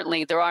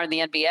there are in the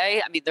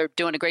NBA. I mean, they're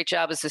doing a great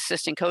job as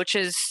assistant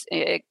coaches.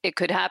 It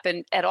could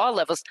happen at all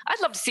levels.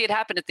 I'd love to see it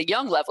happen at the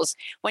young levels.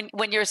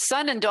 When your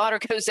son and daughter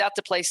goes out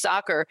to play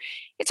soccer,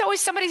 it's always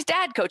somebody's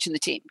dad coaching the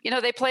team.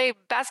 They play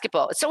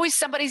basketball. It's always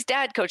somebody's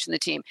dad coaching the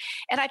team.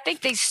 And I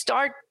think they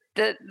start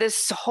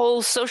this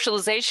whole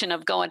socialization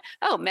of going,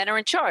 oh, men are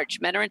in charge.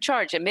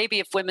 And maybe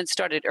if women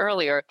started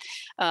earlier,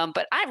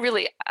 but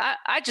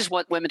I just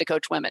want women to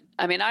coach women.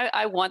 I mean,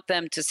 I want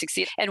them to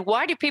succeed. And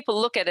why do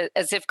people look at it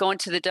as if going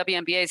to the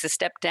WNBA is a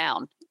step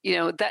down?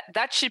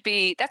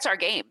 That's our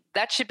game.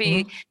 That should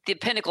be the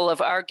pinnacle of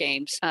our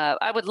games.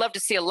 I would love to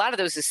see a lot of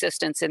those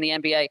assistants in the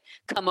NBA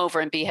come over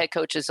and be head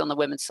coaches on the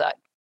women's side.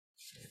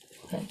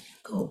 Okay,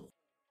 cool.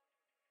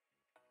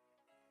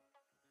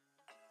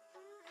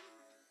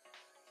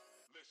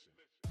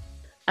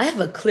 I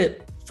have a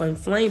clip from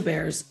Flame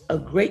Bearers, a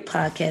great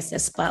podcast that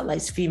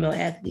spotlights female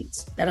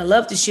athletes that I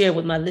love to share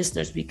with my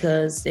listeners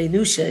because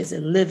Danusia is a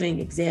living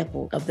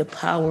example of the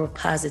power of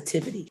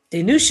positivity.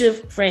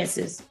 Danusia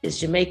Francis is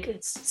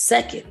Jamaica's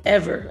second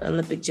ever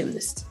Olympic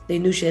gymnast.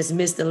 Danusia has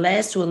missed the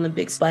last two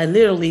Olympics by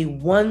literally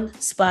one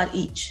spot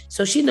each.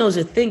 So she knows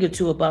a thing or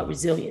two about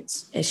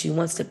resilience and she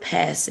wants to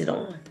pass it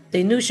on.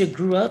 Danusia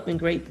grew up in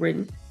Great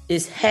Britain,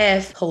 is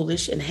half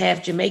Polish and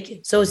half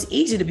Jamaican. So it's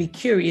easy to be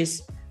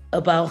curious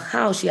about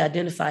how she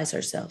identifies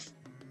herself.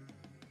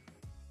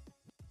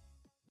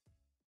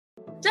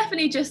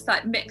 Definitely just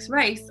like mixed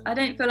race. I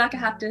don't feel like I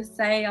have to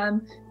say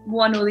I'm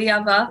one or the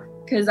other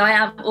because I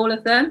am all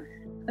of them.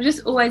 I've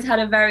just always had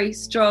a very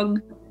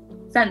strong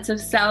sense of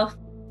self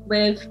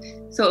with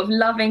sort of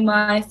loving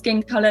my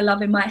skin colour,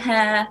 loving my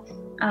hair.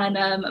 And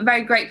I'm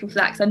very grateful for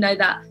that because I know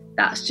that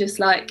that's just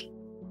like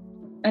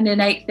an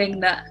innate thing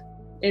that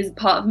is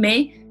part of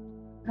me.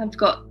 I've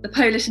got the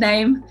Polish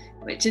name,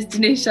 which is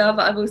Danusia,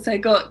 but I've also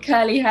got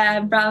curly hair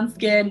and brown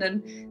skin,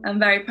 and I'm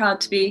very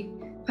proud to be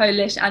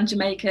Polish and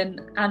Jamaican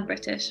and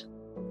British.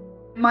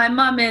 My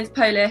mum is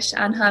Polish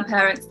and her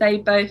parents, they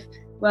both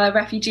were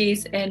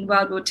refugees in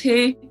World War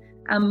II,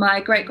 and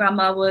my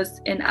great-grandma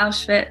was in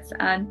Auschwitz,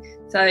 and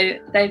so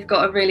they've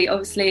got a really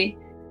obviously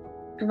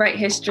great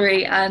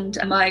history, and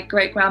my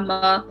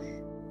great-grandma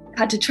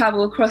had to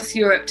travel across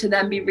Europe to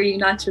then be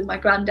reunited with my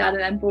granddad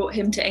and then brought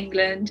him to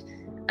England.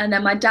 And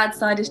then my dad's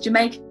side is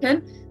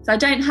Jamaican. So I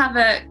don't have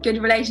a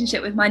good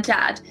relationship with my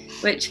dad,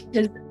 which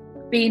has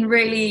been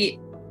really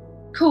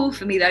cool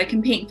for me though,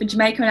 competing for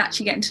Jamaica and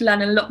actually getting to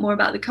learn a lot more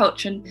about the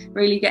culture and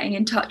really getting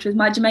in touch with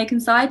my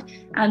Jamaican side.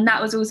 And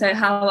that was also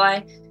how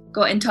I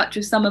got in touch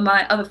with some of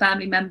my other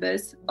family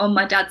members on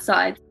my dad's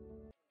side.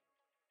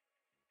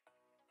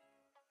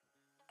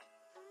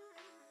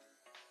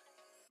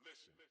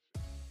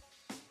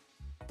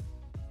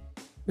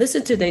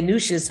 Listen to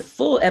Danusia's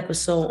full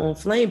episode on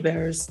Flame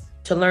Bearers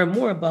to learn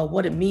more about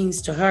what it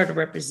means to her to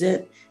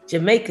represent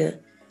Jamaica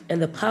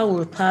and the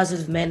power of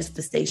positive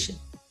manifestation.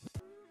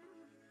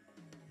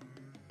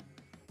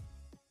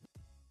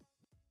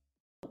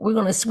 We're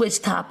going to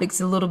switch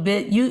topics a little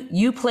bit.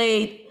 You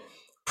played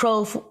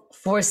pro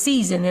for a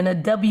season in a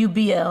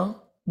WBL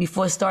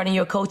before starting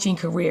your coaching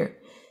career.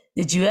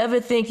 Did you ever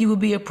think you would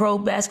be a pro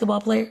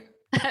basketball player?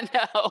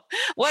 No,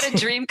 what a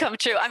dream come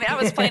true. I mean, I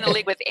was playing a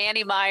league with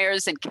Annie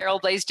Myers and Carol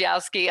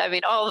Blazejowski. I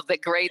mean, all of the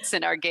greats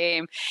in our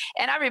game.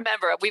 And I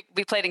remember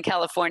we played in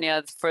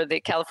California for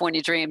the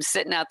California Dream,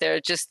 sitting out there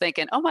just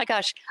thinking, oh my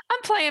gosh,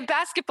 I'm playing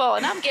basketball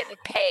and I'm getting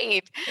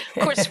paid.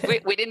 Of course,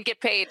 we didn't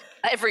get paid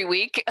every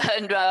week.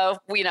 And,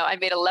 I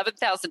made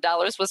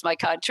 $11,000 was my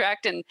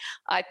contract. And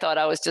I thought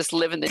I was just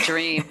living the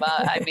dream.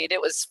 I mean,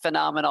 it was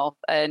phenomenal.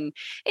 And,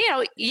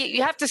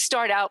 you have to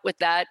start out with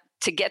that.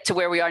 to get to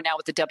where we are now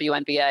with the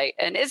WNBA.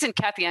 And isn't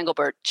Kathy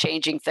Engelbert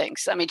changing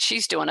things? I mean,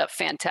 she's doing a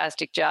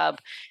fantastic job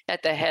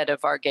at the head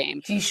of our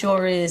game. She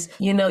sure is.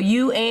 You know,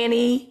 you,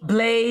 Annie,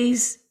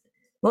 Blaze.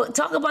 Well,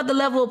 talk about the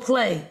level of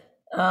play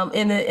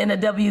in the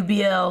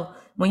WBL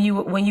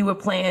when you were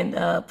playing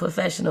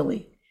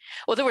professionally.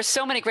 Well, there were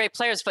so many great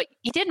players, but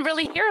you didn't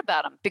really hear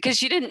about them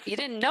because you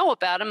didn't know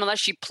about them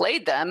unless you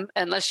played them,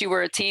 unless you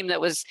were a team that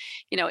was,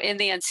 in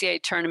the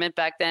NCAA tournament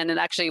back then, and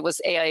actually it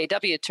was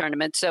AIAW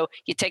tournament. So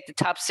you take the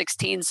top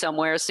 16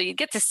 somewhere, so you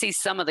get to see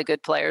some of the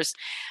good players.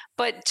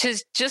 But to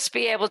just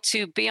be able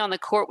to be on the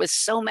court with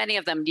so many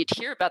of them, you'd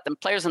hear about them.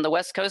 Players on the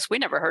West Coast, we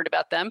never heard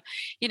about them.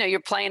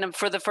 You're playing them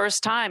for the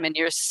first time, and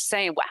you're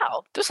saying,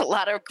 "Wow, there's a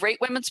lot of great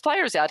women's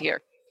players out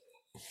here."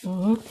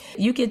 Mm-hmm.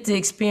 You get to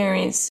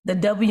experience the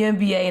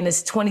WNBA in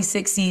its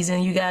 26th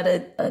season. You got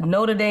a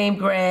Notre Dame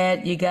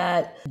grad, you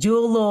got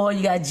Jewel Lloyd,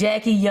 you got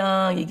Jackie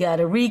Young, you got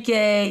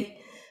Enrique,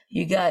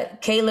 you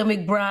got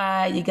Kayla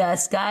McBride, you got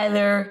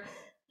Skylar.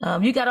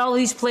 You got all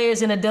these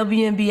players in the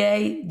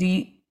WNBA.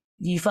 Do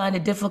you find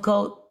it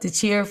difficult to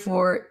cheer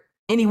for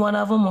any one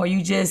of them, or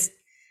you just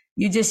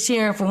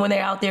cheering for when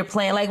they're out there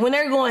playing? Like when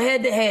they're going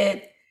head to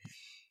head.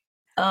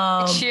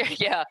 I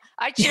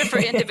cheer for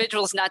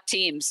individuals, not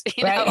teams.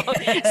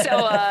 Right.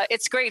 So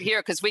it's great here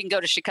because we can go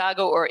to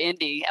Chicago or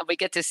Indy, and we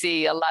get to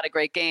see a lot of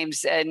great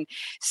games. And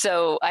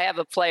so I have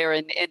a player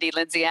in Indy,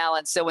 Lindsay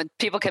Allen. So when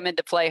people come in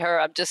to play her,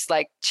 I'm just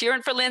like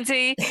cheering for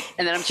Lindsay,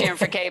 and then I'm cheering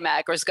for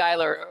K-Mac or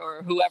Skylar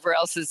or whoever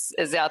else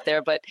is out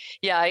there. But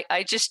yeah,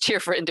 I just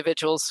cheer for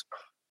individuals.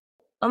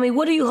 I mean,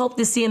 what do you hope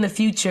to see in the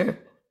future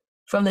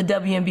from the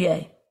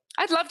WNBA?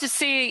 I'd love to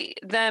see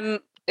them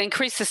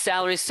increase the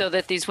salaries so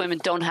that these women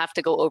don't have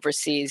to go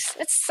overseas.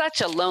 It's such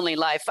a lonely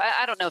life.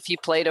 I don't know if you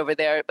played over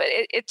there, but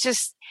it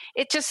just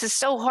is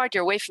so hard.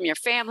 You're away from your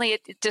family.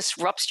 It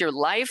disrupts your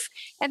life,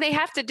 and they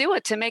have to do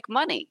it to make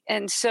money.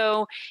 And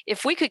so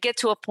if we could get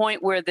to a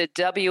point where the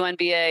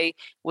WNBA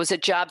was a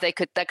job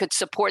that could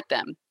support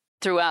them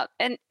throughout,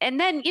 and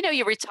then,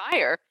 you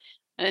retire,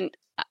 and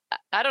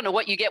I don't know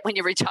what you get when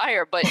you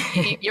retire, but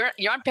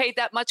you aren't paid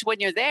that much when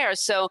you're there.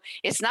 So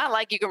it's not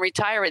like you can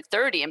retire at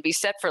 30 and be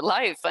set for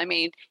life. I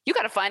mean, you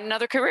got to find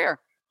another career.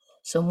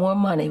 So more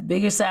money,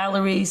 bigger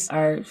salaries.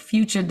 Our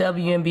future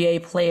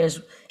WNBA players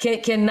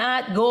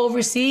cannot go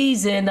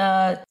overseas and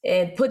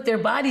put their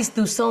bodies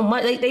through so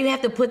much. They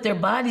have to put their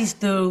bodies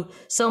through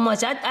so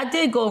much. I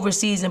did go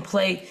overseas and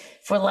play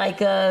for like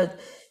 3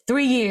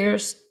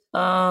 years.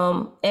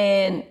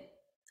 And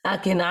I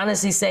can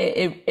honestly say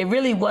it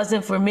really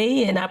wasn't for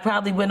me. And I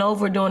probably went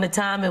over during the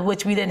time in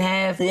which we didn't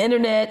have the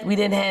internet. We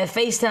didn't have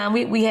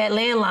FaceTime. We had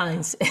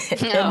landlines.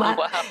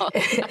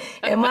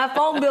 And my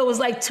phone bill was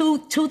like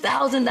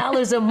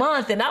 $2,000 a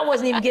month. And I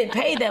wasn't even getting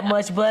paid that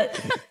much,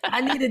 but I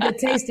needed the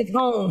taste of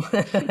home.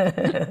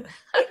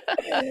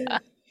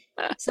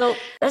 So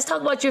let's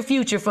talk about your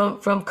future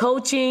from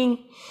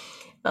coaching.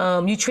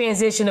 You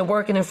transition to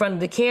working in front of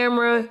the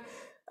camera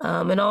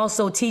and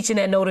also teaching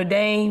at Notre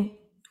Dame.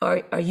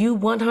 Are you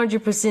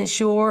 100%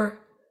 sure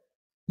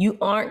you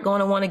aren't going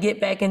to want to get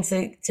back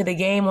into the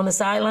game on the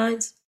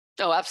sidelines?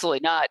 Oh, absolutely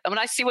not. I mean,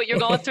 I see what you're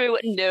going through.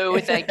 No,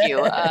 thank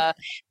you.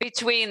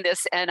 Between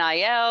this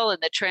NIL and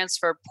the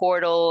transfer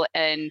portal,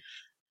 and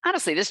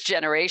honestly, this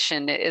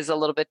generation is a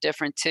little bit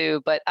different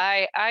too. But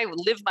I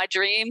lived my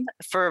dream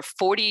for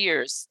 40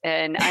 years,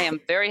 and I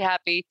am very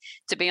happy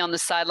to be on the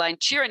sideline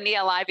cheering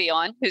Nia Ivey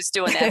on, who's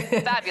doing a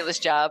fabulous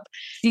job.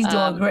 She's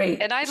doing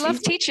great. And I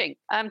love teaching.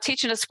 I'm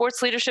teaching a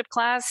sports leadership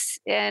class,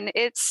 and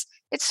it's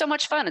so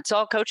much fun. It's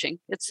all coaching.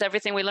 It's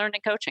everything we learned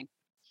in coaching.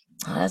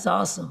 Oh, that's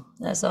awesome.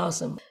 That's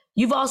awesome.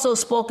 You've also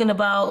spoken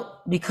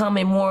about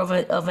becoming more of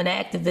an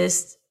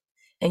activist.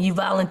 And you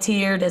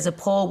volunteered as a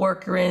poll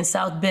worker in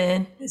South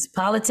Bend. Is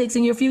politics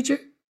in your future?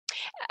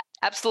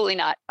 Absolutely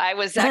not. I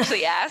was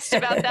actually asked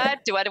about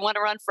that. Do I want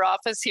to run for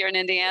office here in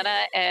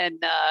Indiana?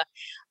 And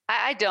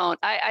I don't.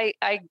 I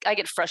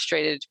get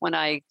frustrated when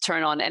I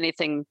turn on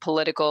anything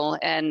political,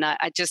 and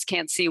I just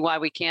can't see why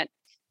we can't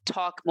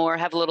talk more,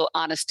 have a little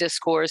honest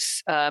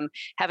discourse, have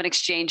an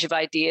exchange of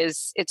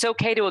ideas. It's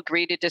okay to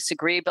agree to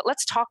disagree, but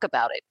let's talk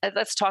about it.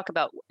 Let's talk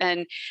about,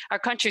 and our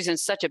country's in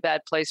such a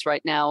bad place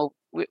right now.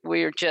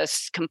 We're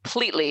just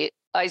completely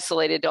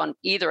isolated on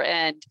either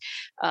end.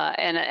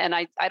 And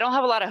I don't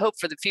have a lot of hope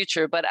for the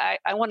future, but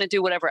I want to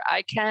do whatever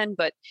I can,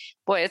 but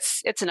boy,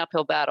 it's an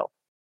uphill battle.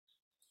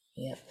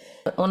 Yeah.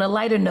 On a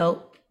lighter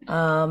note,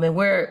 and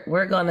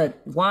we're going to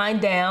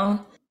wind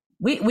down.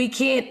 We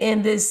can't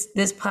end this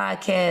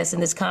podcast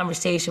and this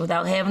conversation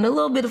without having a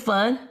little bit of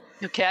fun.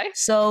 Okay.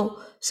 So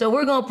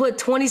we're going to put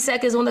 20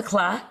 seconds on the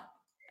clock,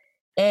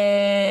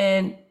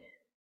 and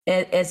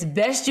as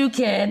best you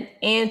can,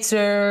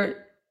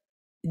 answer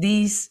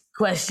these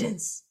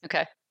questions.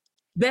 Okay.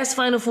 Best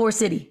Final Four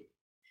city?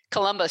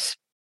 Columbus.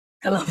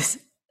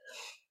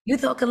 You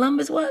thought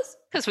Columbus was?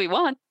 Because we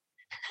won.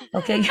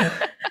 Okay.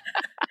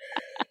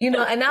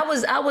 And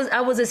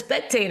I was a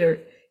spectator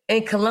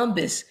in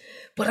Columbus,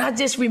 but I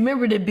just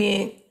remembered it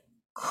being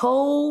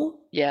cold.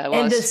 Yeah, it was.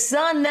 And the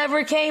sun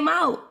never came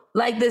out.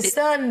 Like the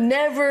sun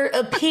never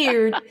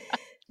appeared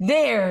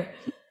there.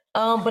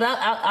 But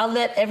I'll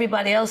let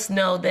everybody else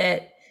know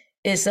that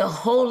it's a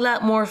whole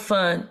lot more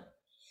fun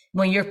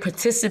when you're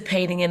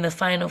participating in the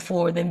Final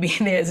Four than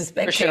being there as a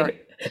spectator.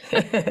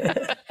 For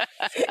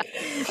sure.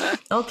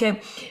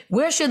 Okay.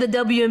 Where should the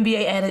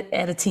WNBA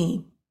add a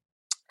team?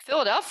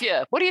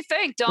 Philadelphia. What do you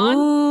think, Dawn?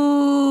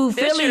 Ooh,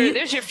 Philly.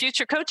 There's your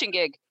future coaching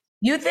gig.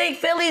 You think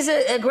Philly's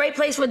a great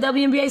place for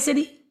WNBA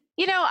city?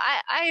 You know,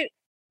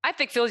 I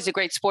think Philly's a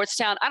great sports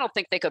town. I don't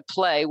think they could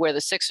play where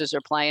the Sixers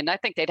are playing. I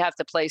think they'd have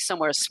to play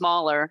somewhere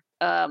smaller.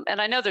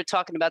 And I know they're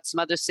talking about some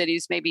other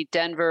cities, maybe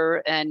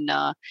Denver and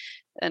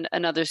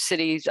another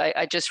city.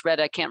 I just read,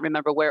 I can't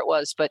remember where it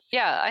was. But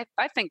yeah,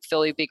 I think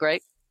Philly would be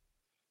great.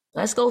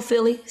 Let's go,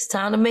 Philly. It's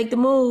time to make the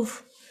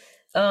move.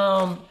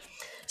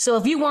 So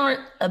if you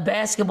weren't a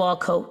basketball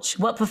coach,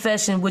 what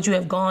profession would you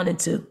have gone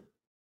into?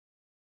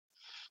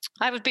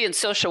 I would be in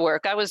social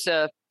work. I was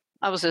a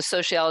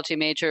sociology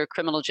major,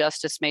 criminal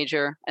justice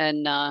major,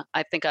 and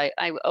I think I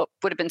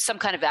would have been some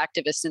kind of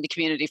activist in the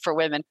community for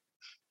women.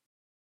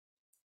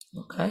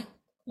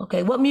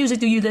 Okay. What music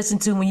do you listen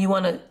to when you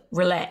want to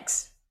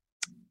relax?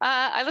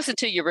 I listen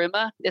to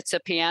Auriemma. It's a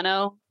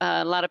piano,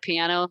 a lot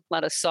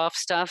of soft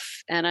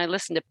stuff, and I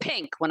listen to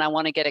Pink when I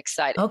want to get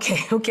excited.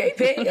 Okay,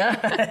 Pink.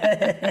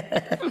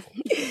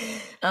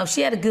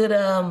 She had a good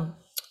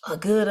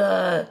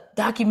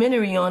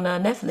documentary on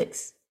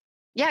Netflix.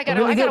 Yeah, I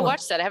gotta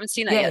watch that. I haven't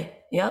seen that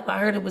yet. Yep, I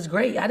heard it was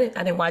great. I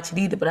didn't watch it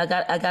either, but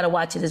I gotta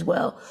watch it as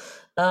well.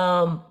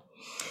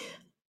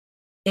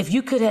 If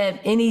you could have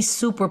any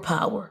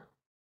superpower,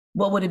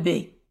 what would it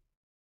be?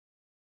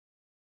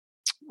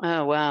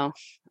 Oh wow.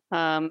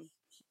 I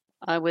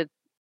would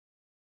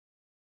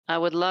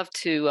love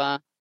to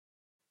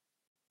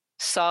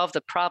solve the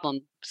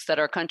problems that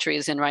our country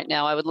is in right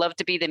now. I would love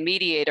to be the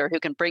mediator who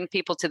can bring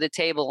people to the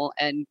table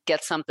and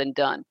get something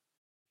done.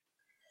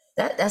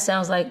 That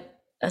sounds like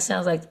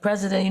the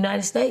President of the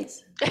United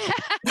States.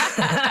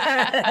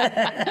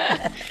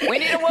 We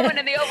need a woman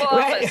in the Oval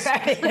Office.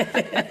 Right.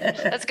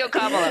 Let's go,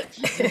 Kamala.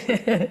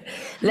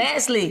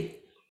 Lastly,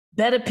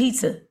 better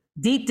pizza,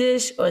 deep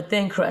dish or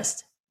thin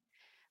crust?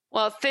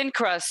 Well, thin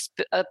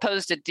crust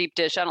opposed to deep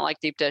dish. I don't like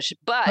deep dish,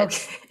 but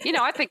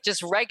I think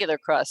just regular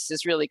crust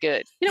is really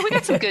good. We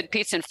got some good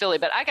pizza in Philly,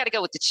 but I got to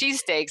go with the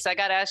cheesesteaks. I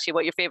got to ask you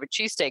what your favorite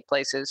cheesesteak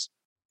place is.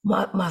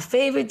 My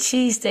favorite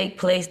cheesesteak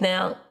place.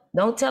 Now,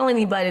 don't tell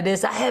anybody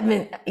this. I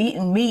haven't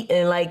eaten meat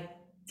in like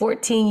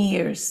 14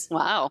 years.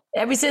 Wow.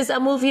 Ever since I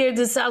moved here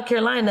to South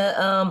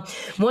Carolina,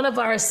 one of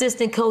our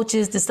assistant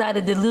coaches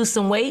decided to lose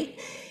some weight,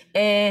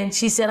 and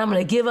she said, I'm going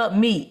to give up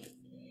meat.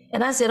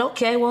 And I said,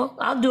 okay, well,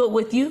 I'll do it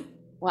with you.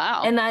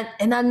 Wow. And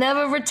I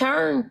never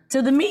returned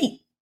to the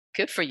meat.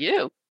 Good for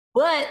you.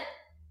 But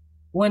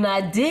when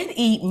I did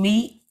eat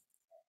meat,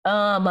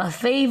 my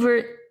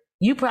favorite,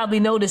 you probably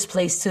know this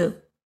place too.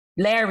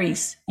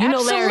 Larry's. You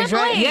know Larry's,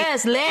 right?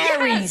 Yes,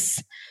 Larry's.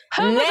 Yes.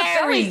 Home of the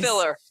belly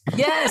filler.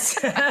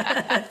 Yes.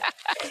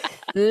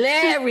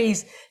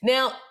 Larry's.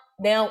 Now,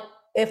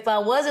 if I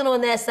wasn't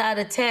on that side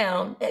of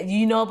town,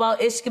 you know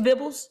about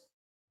Ishkabibbles?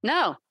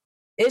 No.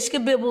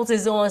 Ishkabibbles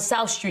is on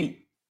South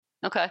Street.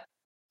 Okay.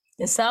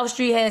 And South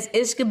Street has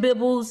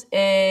Ishkabibbles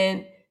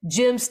and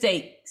Jim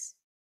Steaks.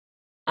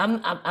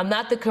 I'm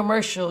not the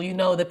commercial,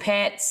 the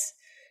Pats.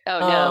 Oh,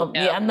 no.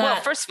 Yeah, I'm not.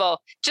 Well, first of all,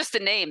 just the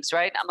names,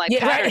 right? I'm like, yeah,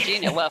 Pat right. or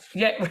Geno. Well,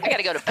 yeah, right. I got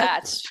to go to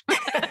Pat's.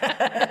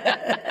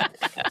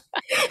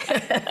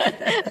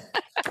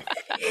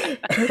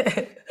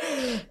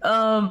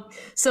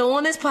 So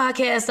on this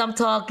podcast, I'm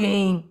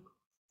talking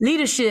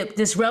leadership,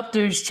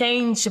 disruptors,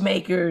 change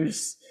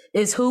makers.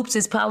 It's hoops,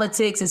 it's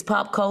politics, it's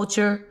pop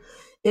culture.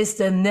 It's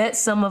the net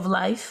sum of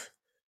life.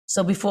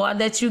 So before I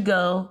let you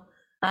go,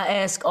 I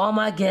ask all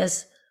my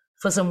guests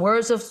for some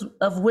words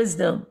of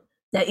wisdom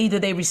that either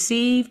they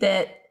receive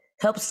that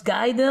helps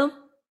guide them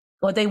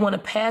or they want to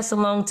pass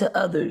along to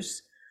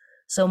others.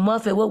 So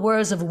Muffet, what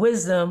words of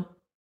wisdom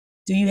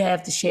do you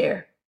have to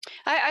share?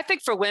 I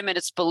think for women,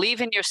 it's believe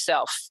in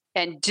yourself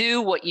and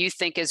do what you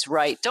think is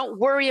right. Don't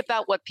worry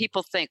about what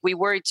people think. We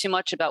worry too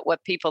much about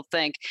what people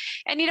think.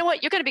 And you know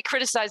what? You're going to be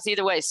criticized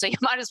either way. So you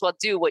might as well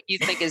do what you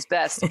think is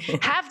best.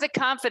 Have the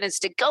confidence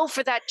to go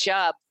for that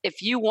job.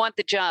 If you want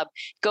the job,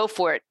 go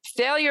for it.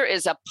 Failure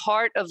is a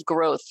part of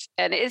growth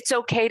and it's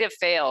okay to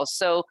fail.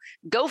 So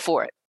go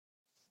for it.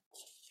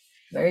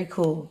 Very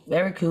cool.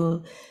 Very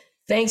cool.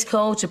 Thanks,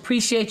 Coach.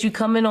 Appreciate you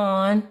coming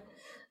on.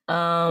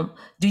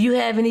 Do you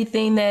have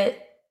anything that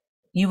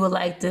you would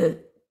like to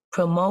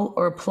promote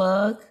or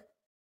plug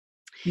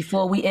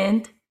before we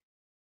end?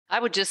 I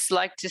would just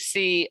like to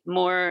see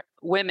more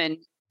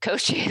women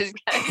coaches.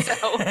 So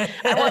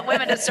I want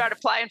women to start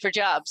applying for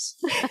jobs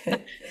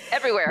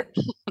everywhere.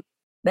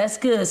 That's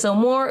good. So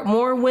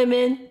more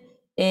women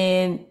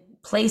in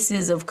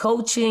places of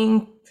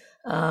coaching,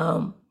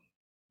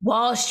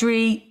 Wall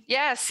Street.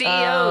 Yeah,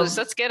 CEOs.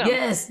 Let's get them.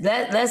 Yes,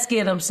 let's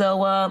get them.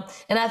 So,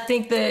 and I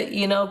think that,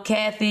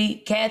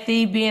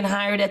 Kathy being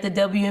hired at the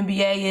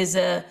WNBA is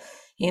an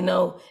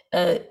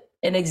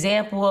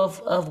example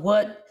of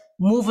what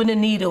moving the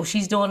needle.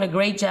 She's doing a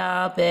great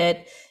job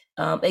at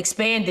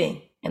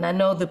expanding. And I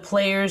know the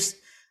players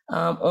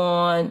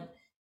on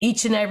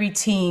each and every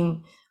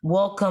team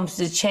welcomes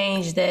the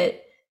change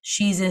that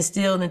she's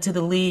instilled into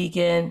the league.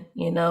 And,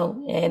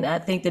 and I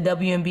think the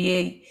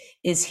WNBA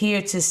is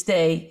here to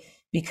stay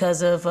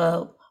because of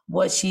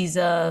what she's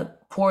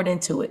poured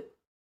into it.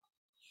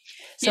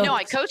 So,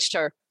 I coached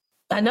her.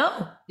 I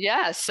know.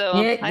 Yeah. So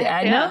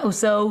I know.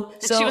 So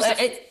she was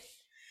the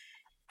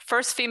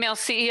first female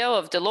CEO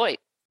of Deloitte,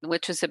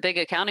 which is a big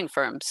accounting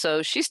firm.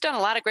 So she's done a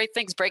lot of great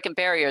things, breaking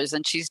barriers,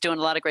 and she's doing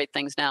a lot of great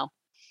things now.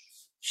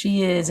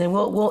 She is. And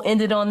we'll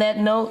end it on that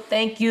note.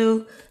 Thank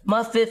you,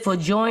 Muffet, for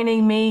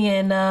joining me.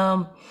 And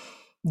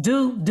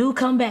do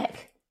come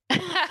back.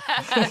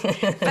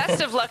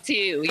 Best of luck to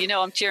you.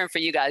 I'm cheering for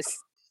you guys.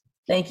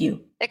 Thank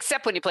you.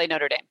 Except when you play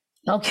Notre Dame.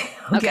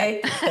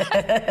 Okay.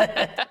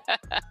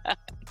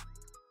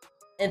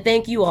 And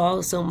thank you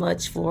all so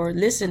much for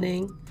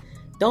listening.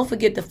 Don't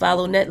forget to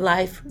follow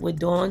NetLife with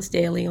Dawn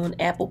Staley on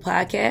Apple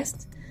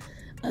Podcasts.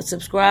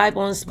 Subscribe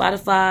on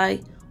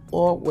Spotify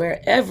or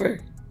wherever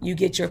you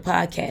get your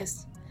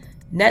podcasts.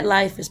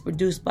 NetLife is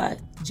produced by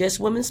Just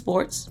Women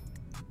Sports.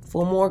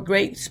 For more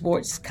great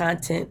sports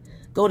content,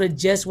 go to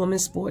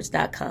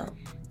justwomensports.com.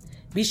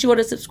 Be sure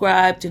to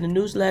subscribe to the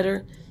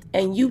newsletter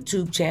and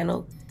YouTube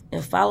channel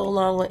and follow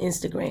along on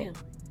Instagram,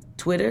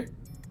 Twitter,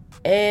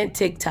 and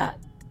TikTok.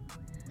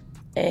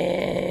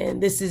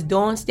 And this is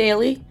Dawn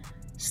Staley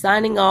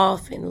signing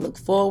off, and look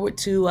forward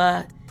to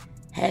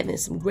having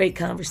some great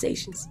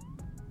conversations.